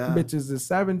 200. Yeah. Bitches is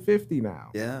 750 now.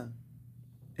 Yeah.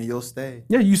 And you'll stay.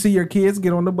 Yeah, you see your kids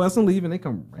get on the bus and leave and they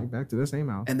come right back to the same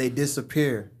house. And they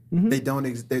disappear. Mm-hmm. They don't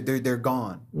they're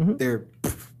gone. Mm-hmm. They're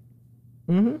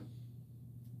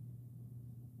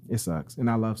It sucks. And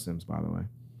I love Sims, by the way.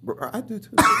 I do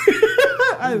too.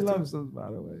 I love Sims, by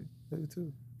the way. I do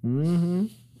too. Mm-hmm.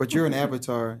 But you're an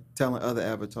avatar telling other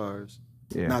avatars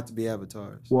not to be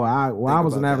avatars. Well, I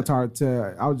was an avatar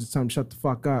I was just telling them shut the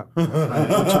fuck up.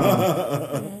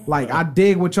 Like I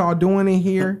dig what y'all doing in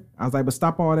here. I was like, but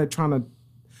stop all that trying to.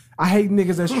 I hate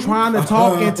niggas that's trying to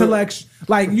talk intellect.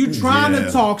 Like you trying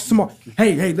to talk smart.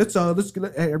 Hey, let's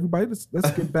get everybody. Let's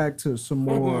get back to some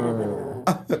more.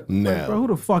 No, like, bro, who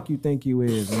the fuck you think you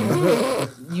is, man?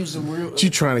 Using real. You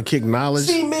trying to kick knowledge?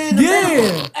 See, man.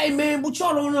 Hey, man, but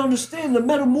y'all don't understand the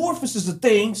metamorphosis of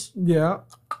things. Yeah.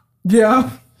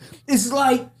 It's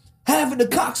like having the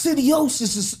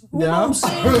coccidiosis. Is, you know what I'm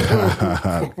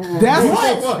saying? That's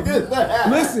what.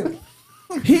 Listen.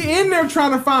 He in there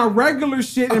trying to find regular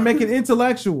shit and make it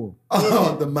intellectual.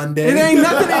 Oh, the mundane. It ain't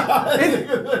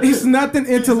nothing. It's nothing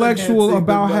intellectual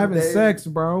about having sex,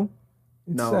 bro.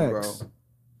 It's no, sex. bro.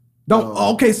 Don't.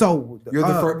 Okay, so You're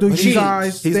the first. do you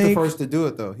guys He's think? the first to do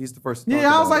it though. He's the first. To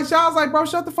Yeah, I was like, bro,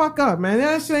 shut the fuck up, man.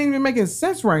 That shit ain't even making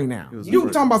sense right now. You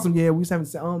talking about some? Yeah, we just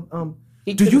haven't.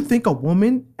 Do you think a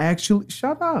woman actually?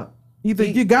 Shut up. Either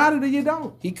you got it or you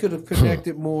don't. He could have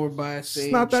connected more by saying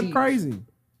It's not that cheeks. crazy.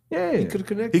 Yeah, He could have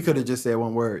connected. He could have just said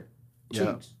one word.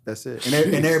 Yeah, Cheeks. that's it. And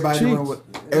everybody knew what.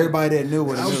 Everybody that knew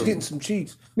what it I was knew. getting some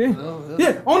cheeks. yeah,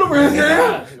 yeah. On the red,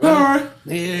 yeah. All right.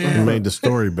 Yeah. You made the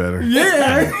story better.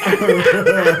 Yeah.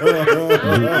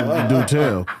 Do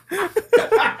tell.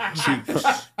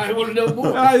 I want to know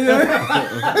more.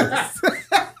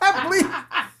 Please.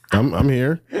 I'm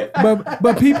here.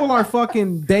 But people are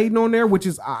fucking dating on there, which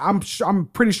is I'm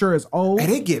pretty sure is old.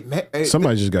 And they get mad.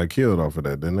 Somebody just got killed off of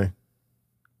that, didn't they?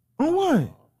 On what?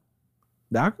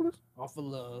 The Oculus? Off of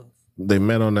love. They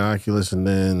met on the Oculus and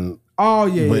then Oh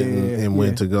yeah,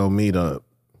 went to go meet up.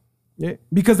 Yeah,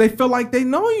 because they feel like they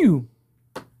know you.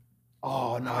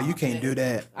 Oh no, you can't do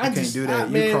that. You can't do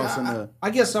that. Man, You crossing the. I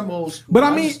guess I'm old school. But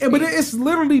I mean, just but can't- it's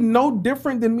literally no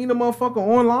different than meeting a motherfucker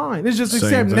online. It's just Same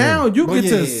except thing. now you Well, get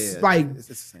yeah, to yeah, like it's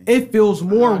the same. it feels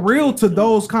more real to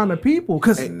those kind of people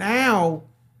because now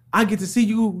I get to see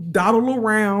you dawdle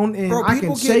around and Bro, I can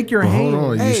people get- shake your But hand. hold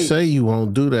on, you Hey. say you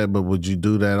won't do that, but would you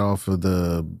do that off of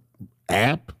the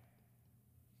app?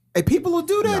 Hey, people will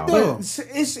do that No. though.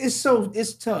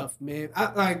 it's tough, man.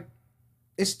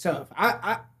 It's tough.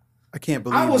 I can't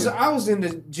believe I was you. in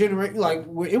the generation like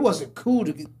where it wasn't cool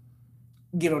to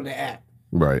get on the app.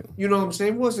 Right. You know what I'm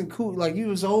saying? It wasn't cool. Like you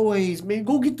was always, man,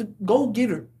 go get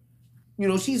her. You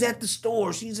know, she's at the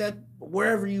store. She's at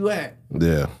wherever you at.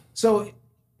 Yeah. So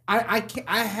I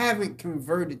haven't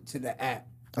converted to the app.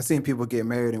 I seen people get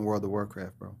married in World of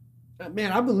Warcraft, bro.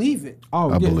 Man, I believe it. Oh,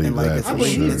 I yeah. believe And like that it's, for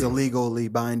believe sure. it's a legally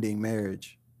binding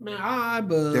marriage. Man, I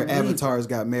believe Their it. avatars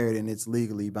got married and it's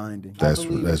legally binding. That's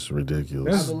believe that's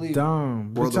ridiculous. That's I believe it.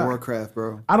 dumb. World Which of I- Warcraft,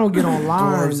 bro. I don't get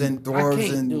online. Dwarves I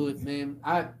can't and do it, man.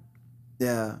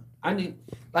 yeah. I need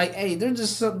like, hey, there's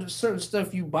just certain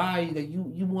stuff you buy that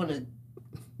you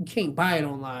can't buy it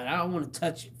online. I don't want to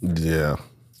touch it, Yeah.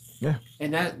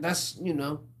 and that's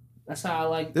that's how I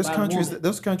like. There's buy countries woman.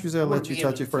 that let you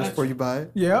touch it first before you buy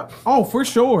it. Yeah. Oh, for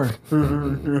sure.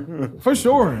 For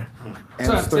sure.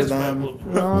 Amsterdam.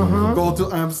 Uh-huh. Go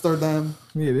to Amsterdam.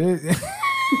 Yeah, it is.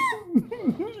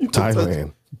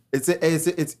 Thailand.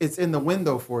 It's in the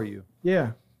window for you.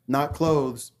 Yeah. Not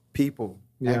clothes, people.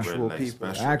 Yeah. Actual Redneck people.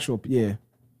 special. Actual, yeah.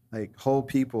 Like whole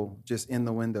people just in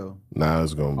the window. Now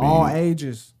it's gonna be All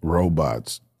ages.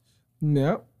 robots.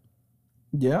 Yep.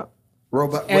 Yep.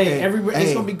 Robot. Hey,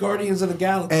 it's gonna be Guardians of the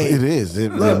Galaxy. Hey, It is.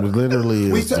 It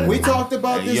literally is. we talked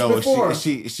about this Yo, before. is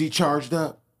she charged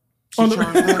up? On the-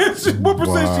 what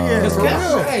percent she Wow. is? For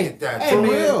Cats, real. hey, For man,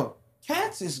 real.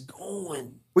 Cats is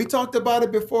going. We talked about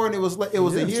it before, and it was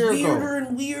a year Weirder ago.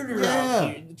 and weirder Yeah. out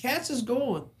here. Cats is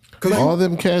going. All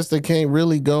them cats that can't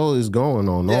really go is going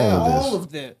on Yeah. all of All this.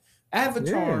 of them.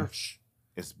 Avatar.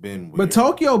 It's been weird. But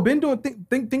Tokyo been doing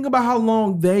think about how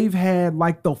long they've had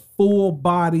like the full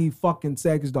body fucking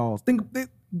sex dolls. Think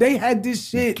they had this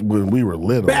shit When we were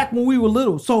little. back when we were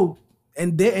little. So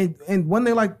and when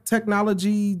they like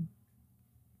technology,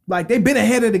 like they've been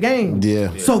ahead of the game.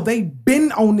 Yeah. So they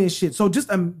been on this shit. So just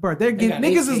bro, they're getting got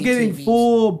niggas is getting ATVs.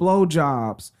 full blow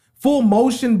jobs, full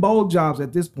motion blow jobs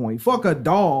at this point. Fuck a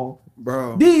doll.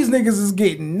 Bro. These niggas is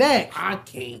getting neck I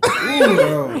can't do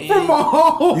it, from man. a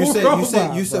whole You said robot,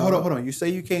 hold bro. on. You say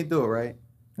you can't do it, right?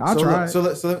 I'll so try. Look, so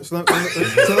let me sell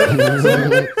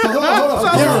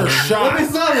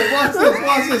it. Watch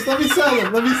this. Let me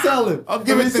sell it. I'll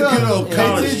give it the good old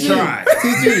college try.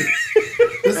 TG.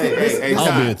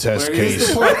 I'll be a test case. This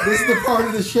is the part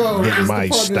of the show. This With is the my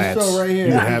part of the stats. show right here.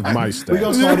 You have my We're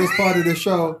gonna stats. call this part of the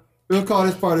show. We'll call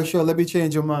this part of the show. Let me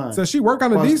change your mind. So she work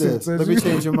on a Watch decent. this. So Let me she-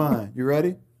 change your mind. You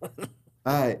ready? All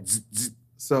right.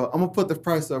 So I'm gonna put the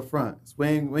price up front. So we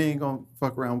ain't gonna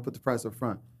fuck around. We'll put the price up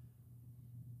front.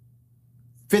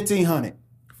 1,500.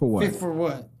 For what? Fit for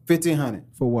what? 1,500.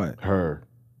 For what? Her.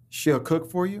 She'll cook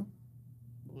for you.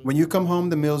 When you come home,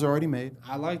 the meals are already made.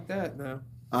 I like that now.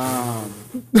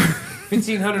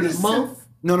 1,500 a month.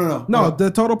 No, the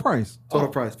total price. Total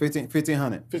price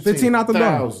 1,500. 15 out the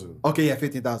door. Okay, yeah,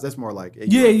 15,000. That's more like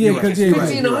it. Yeah, You're yeah, right. 'cause You're yeah,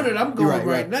 right. 1,500. I'm You're going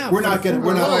right now. We're not gonna.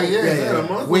 We're not.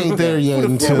 Yeah. We ain't there yet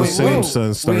until Wait, Samsung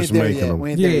we starts ain't there making yet. them. We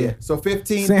ain't there Yeah. yet. So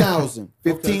 15,000.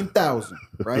 15,000.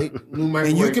 Right.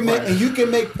 And you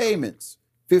can make payments.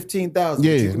 15,000.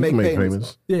 Yeah, you you can make payments.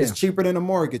 payments. Yeah. It's cheaper than a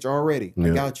mortgage already. I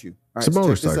Yeah. got you. All It's a so check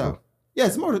this motorcycle. out. Yeah,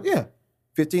 it's a motor. Yeah.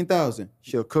 15,000.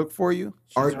 She'll cook for you.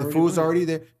 The already food's winning. already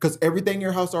there. Because everything in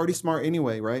your house already smart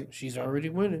anyway, right? She's already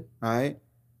winning. All right.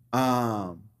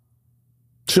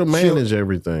 She'll manage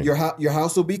everything. Your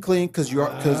house will be clean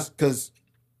because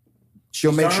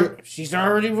she'll make sure she's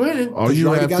already winning. All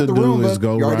you have to do is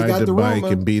go ride the bike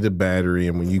and beat the battery,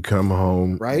 and when you come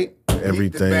home, right,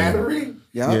 everything. Beat the battery?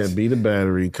 Yeah, beat the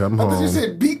battery. Come home. You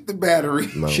said beat the battery.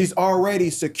 No. She's already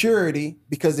security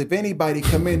because if anybody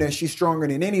come in there, she's stronger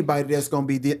than anybody that's going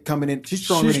to be coming in. She's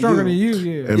stronger than you.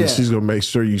 Yeah. And she's going to make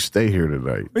sure you stay here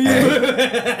tonight.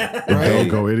 Yeah. And don't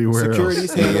go anywhere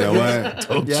Security's else. here. What?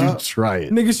 Don't you try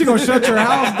it. Nigga, she gonna shut your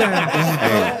house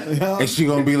down. And she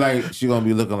gonna be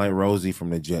looking like Rosie from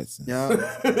the Jetsons. Yeah.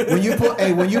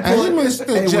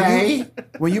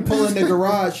 When you pull in the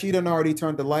garage, she done already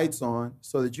turned the lights on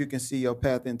so that you can see your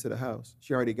path into the house.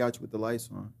 She already got you with the lights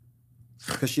on.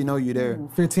 Because she know you there.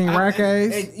 15 rack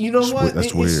A's. You know what?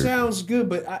 That's weird. It sounds good,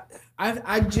 but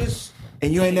I just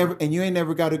And you ain't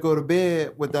never got to go to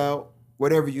bed without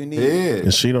whatever you need. Yeah.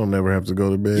 And she don't never have to go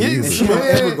to bed Yes, either. And she don't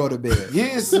ever go to bed.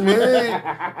 Yes, man.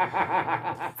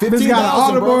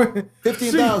 15,000, bro. Audible.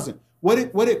 15,000. What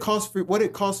it costs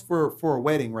for a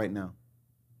wedding right now?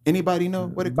 Anybody know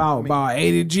what it costs? About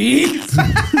 80 G's.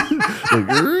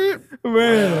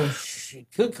 Man. it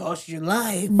could cost your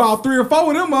life. About 3 or 4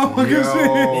 of them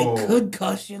motherfuckers. It could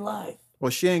cost your life.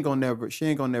 Well, she ain't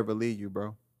gonna never leave you,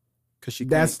 bro. Cause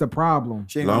That's the problem.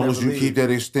 As long as you keep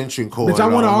that extension cord. Bitch, I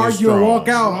want to argue and walk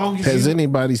out. Has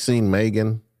anybody seen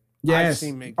Megan? Yes.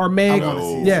 seen Meg. Or Meg. I wanna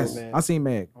see it Yes. so bad. I seen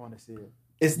Meg. I want to see it.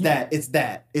 It's that.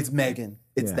 It's Megan.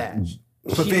 It's that.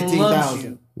 For She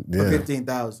 15,000. Yeah. For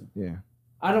 15,000. Yeah.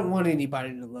 I don't want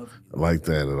anybody to love you. Like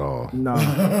that at all.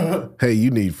 No. Hey,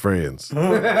 you need friends.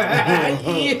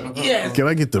 Yes. Can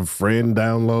I get the friend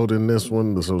download in this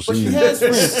one so But she she has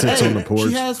friends. sits on the porch?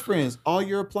 She has friends. All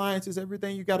your appliances,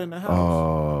 everything you got in the house.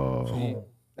 Oh.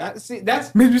 That's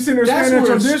Maybe you sitting there That's staring at where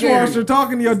your it's dishwasher, scary.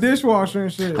 talking to your dishwasher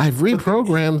and shit. I've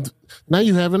reprogrammed. Now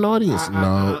you have an audience.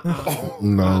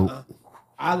 No.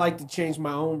 I like to change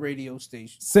my own radio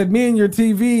station. Said me and your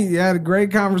TV had a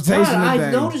great conversation God, today.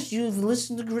 I noticed you've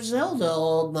listened to Griselda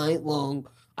all night long.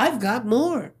 I've got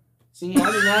more. See,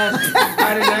 I didn't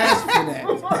ask for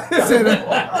that. Said,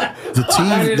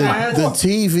 The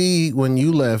TV, when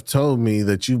you left, told me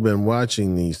that you've been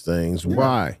watching these things.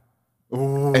 Why?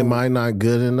 Am I not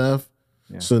good enough?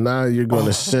 Yeah. So now you're going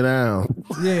to sit down.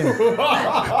 yeah.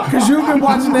 Because you've been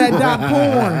watching that dot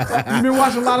porn. You've been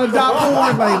watching a lot of dot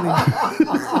porn lately.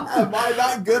 Am I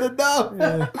not good enough?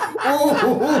 Yeah.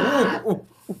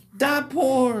 Dot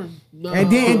porn. No.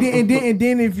 And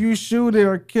then if you shoot it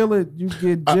or kill it, you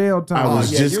get jail time. I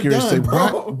was just curious. done,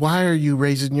 Why are you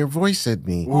raising your voice at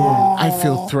me? I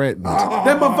feel threatened.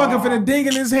 That motherfucker finna ding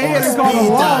in his head and call the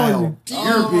law.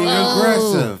 You're being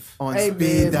aggressive. On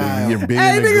speed dial. You're being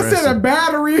Hey, nigga aggressive. said a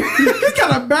battery. He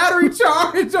got a battery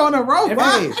charge on a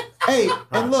robot. Hey,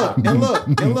 and look. When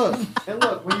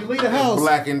you leave the house,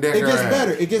 Black and Decker.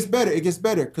 it gets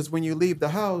better. Because when you leave the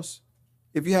house,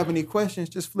 if you have any questions,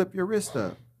 just flip your wrist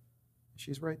up.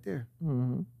 She's right there.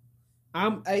 Mm-hmm.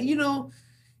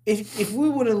 If we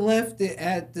would have left it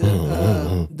at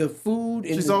the food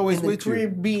and She's the, always and the with you.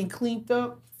 crib being cleaned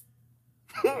up,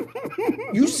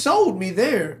 you sold me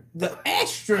there. The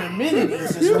extra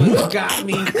amenities is what got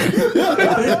me. Like,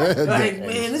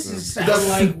 man, this is sound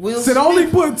like Will Said Smith. only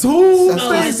put tools.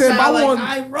 No, it Said sound I like want.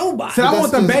 iRobot. Said I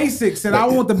want the That's basics. Said I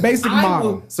want the basic I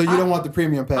model. will- So you don't want the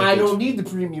premium package? I don't need the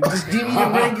premium. Just give me the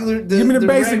regular. Give me the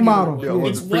basic regular. model. Yeah, I want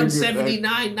It's the premium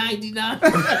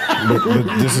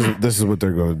 $179.99. But this is what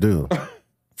they're going to do.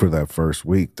 For that first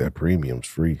week, that premium's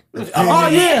free. Oh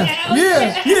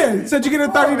yeah. Said you get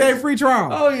a 30-day free trial.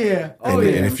 Oh yeah. Oh and,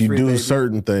 yeah. and if you Free, do baby.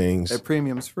 certain things, That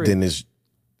premium's free. then it's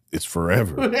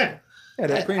forever. Yeah,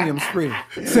 that premium's free.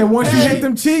 Said once you hit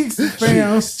them cheeks,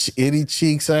 fam. Any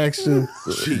cheeks action,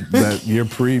 that your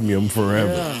premium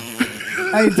forever.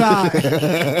 Hey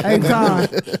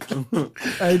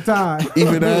Ty.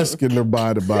 Even asking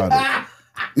nobody about it.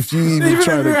 If you even Even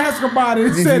try if you to ask about it,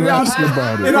 it if said you ask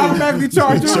about it it, automatically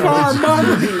charge your car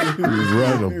monthly.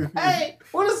 run them. Hey,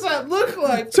 what does that look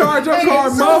like? Charge your car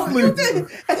monthly.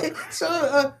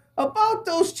 So about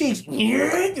those cheeks. Nah,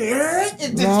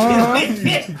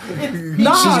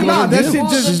 that shit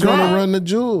just She's gonna run the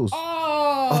jewels.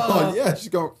 Oh yeah, she's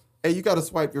going. Hey, you got to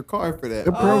swipe your card for that.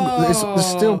 It's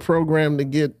still programmed to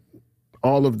get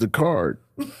all of the card.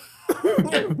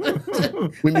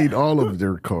 We need all of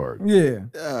their card. Yeah.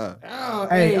 Yeah. Oh,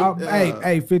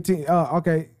 Hey, 15.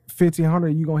 Okay, 1,500.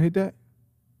 You gonna hit that?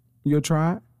 You'll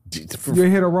try it. You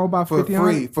hit a robot for For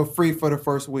 1,500. free for the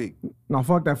first week. No,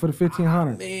 fuck that for the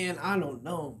 1,500. man, I don't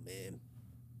know, man.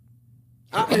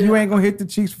 You ain't gonna hit the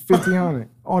cheeks for 1,500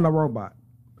 on a robot.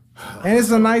 And it's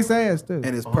a nice ass too.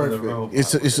 And it's perfect.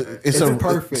 It's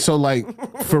perfect. So like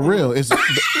for real, it's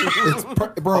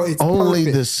bro. It's only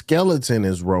perfect. the skeleton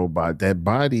is robot. That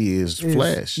body is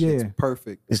flesh. Yeah.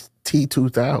 Perfect. It's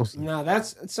T2000. No,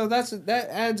 that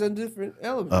adds a different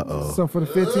element. So for the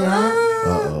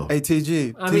 1500, Hey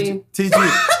TG. I mean- TG.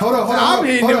 Hold on. I'm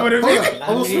hitting it with a minute. I'm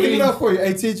gonna speed it up for you.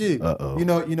 Hey TG. Uh-oh. You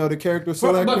know the character But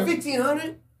selector.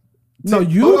 1500. no,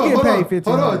 you Hold get on, paid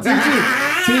hold on. 1500. Hold on,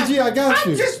 TG, I got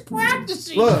you. I'm just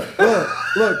practicing. Look,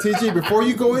 TG. Before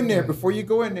you go in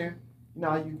there,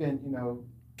 now you can,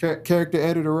 character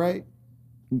editor, right?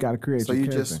 You gotta create. So your you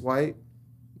character. just swipe.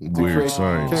 Weird create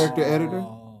science. Character editor.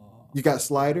 You got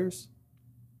sliders,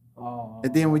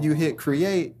 and then when you hit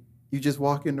create, you just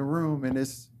walk in the room, and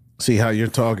it's. See how you're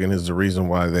talking is the reason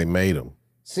why they made him.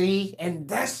 See, and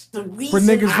that's the reason For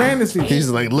niggas' fantasy. He's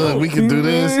like, look, we can do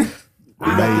this.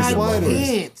 Amazing.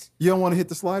 Sliders. You don't want to hit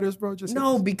the sliders, bro? Just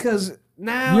No, because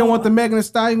now You don't want the Megan Thee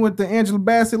Stallion with the Angela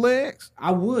Bassett legs?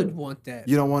 I would want that.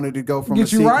 You don't want it to go from Get a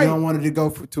C. you right. You don't want it to go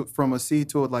from a C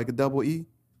to like a double E.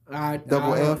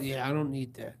 Double F? Yeah, I don't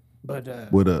need that. But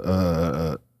With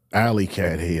a alley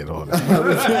cat head on it.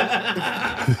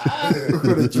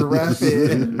 With a giraffe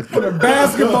head. Put a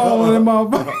basketball in them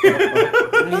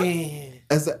motherfucker. man,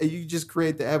 You just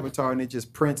create the avatar and it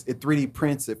just prints. It 3D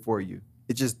prints it for you.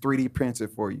 It just 3D prints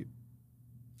it for you.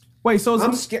 Wait, so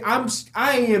I'm scared.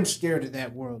 I am scared of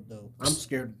that world, though. I'm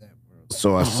scared of that world.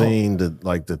 So I've seen the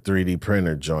 3D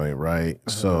printer joint, right?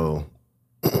 So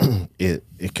it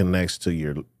connects to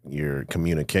your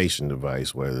communication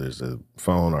device, whether it's a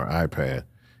phone or iPad.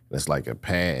 It's like a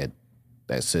pad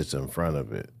that sits in front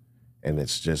of it. And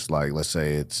it's just like, let's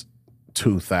say it's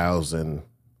 2,000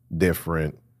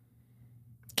 different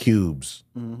cubes.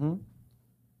 Mm-hmm.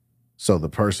 So the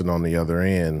person on the other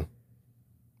end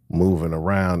moving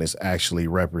around is actually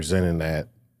representing that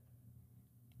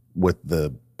with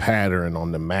the pattern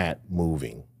on the mat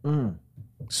moving.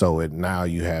 So now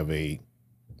you have the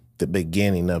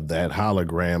beginning of that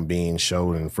hologram being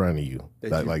shown in front of you.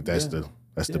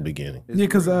 That's the beginning. yeah,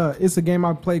 because it's a game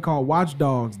I play called Watch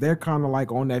Dogs. They're kind of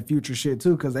like on that future shit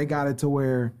too, because they got it to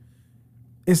where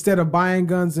instead of buying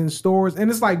guns in stores, and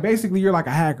it's like basically you're like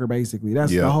a hacker. Basically,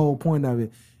 that's the whole point of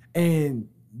it. And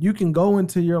you can go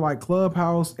into your like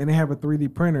clubhouse and they have a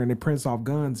 3D printer and it prints off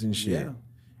guns and shit. Yeah.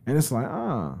 And it's like,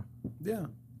 yeah,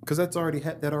 because that already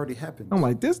happened. I'm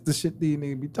like, this the shit these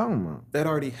niggas be talking about. That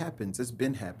already happens. It's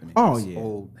been happening. Oh, This yeah.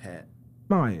 old hat.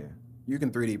 Oh yeah. You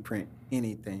can 3D print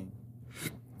anything.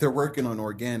 They're working on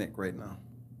organic right now.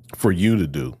 For you to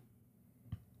do,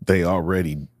 they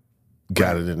already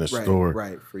got it in the store.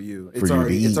 Right, for you. For you to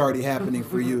It's eat. already happening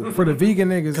for you. For the vegan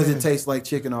niggas. Because it tastes like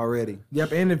chicken already.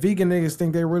 Yep, and the vegan niggas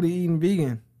think they're really eating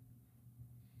vegan.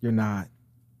 You're not.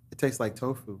 It tastes like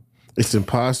tofu. It's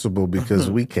impossible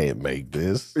because we can't make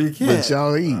this. We can't. But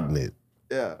y'all eating it.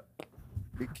 Yeah.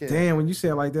 We can't. Damn, when you say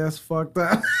it like that, that's fucked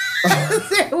up.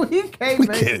 we can't We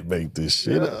make can't make this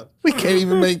shit up. We can't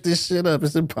even make this shit up.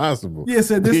 It's impossible. Yeah,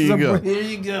 so this Here is you a go. Here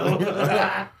you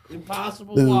go.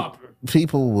 Impossible The Whopper.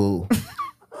 people will.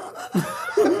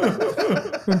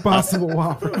 impossible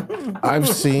Whopper. I've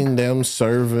seen them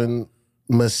serving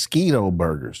mosquito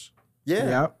burgers.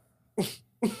 Yeah. Yep.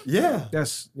 Yeah.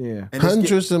 That's And it's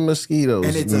Hundreds of mosquitoes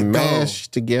and it's a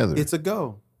mashed together. It's a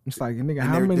go. It's like nigga, And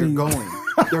how many? they're going.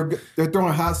 they're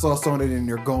throwing hot sauce on it and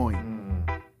they're going.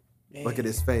 Look at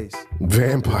his face.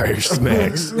 Vampire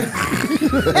snacks. Put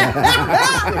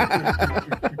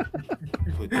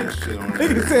that shit on there.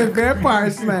 Nigga said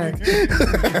vampire snack.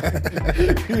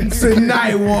 It's a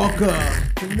night walker.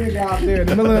 The nigga out there in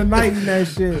the middle of the night eating that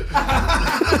shit.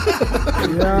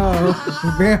 Yo,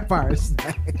 vampire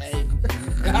snack.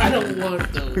 I don't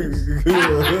want those.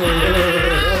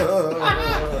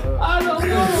 I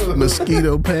don't want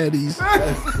Mosquito patties.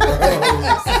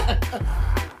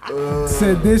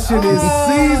 Said this shit is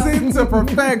seasoned to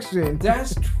perfection.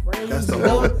 That's crazy. That's the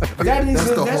whole-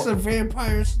 That's a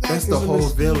vampire snack. That's the is a whole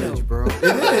mosquito. village, bro. It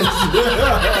is.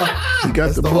 He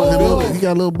got the the blood. whole village. He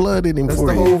got a little blood in him That's for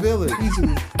the you. whole village. He's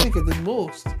thicker than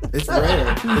most. It's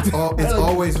rare. It's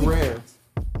always rare.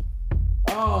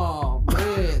 Oh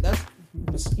man, that's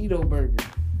mosquito burger.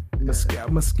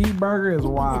 Mesquite burger is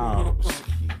wild.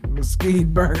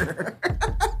 Mesquite burger.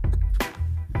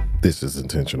 This is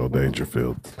Intentional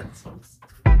Dangerfield.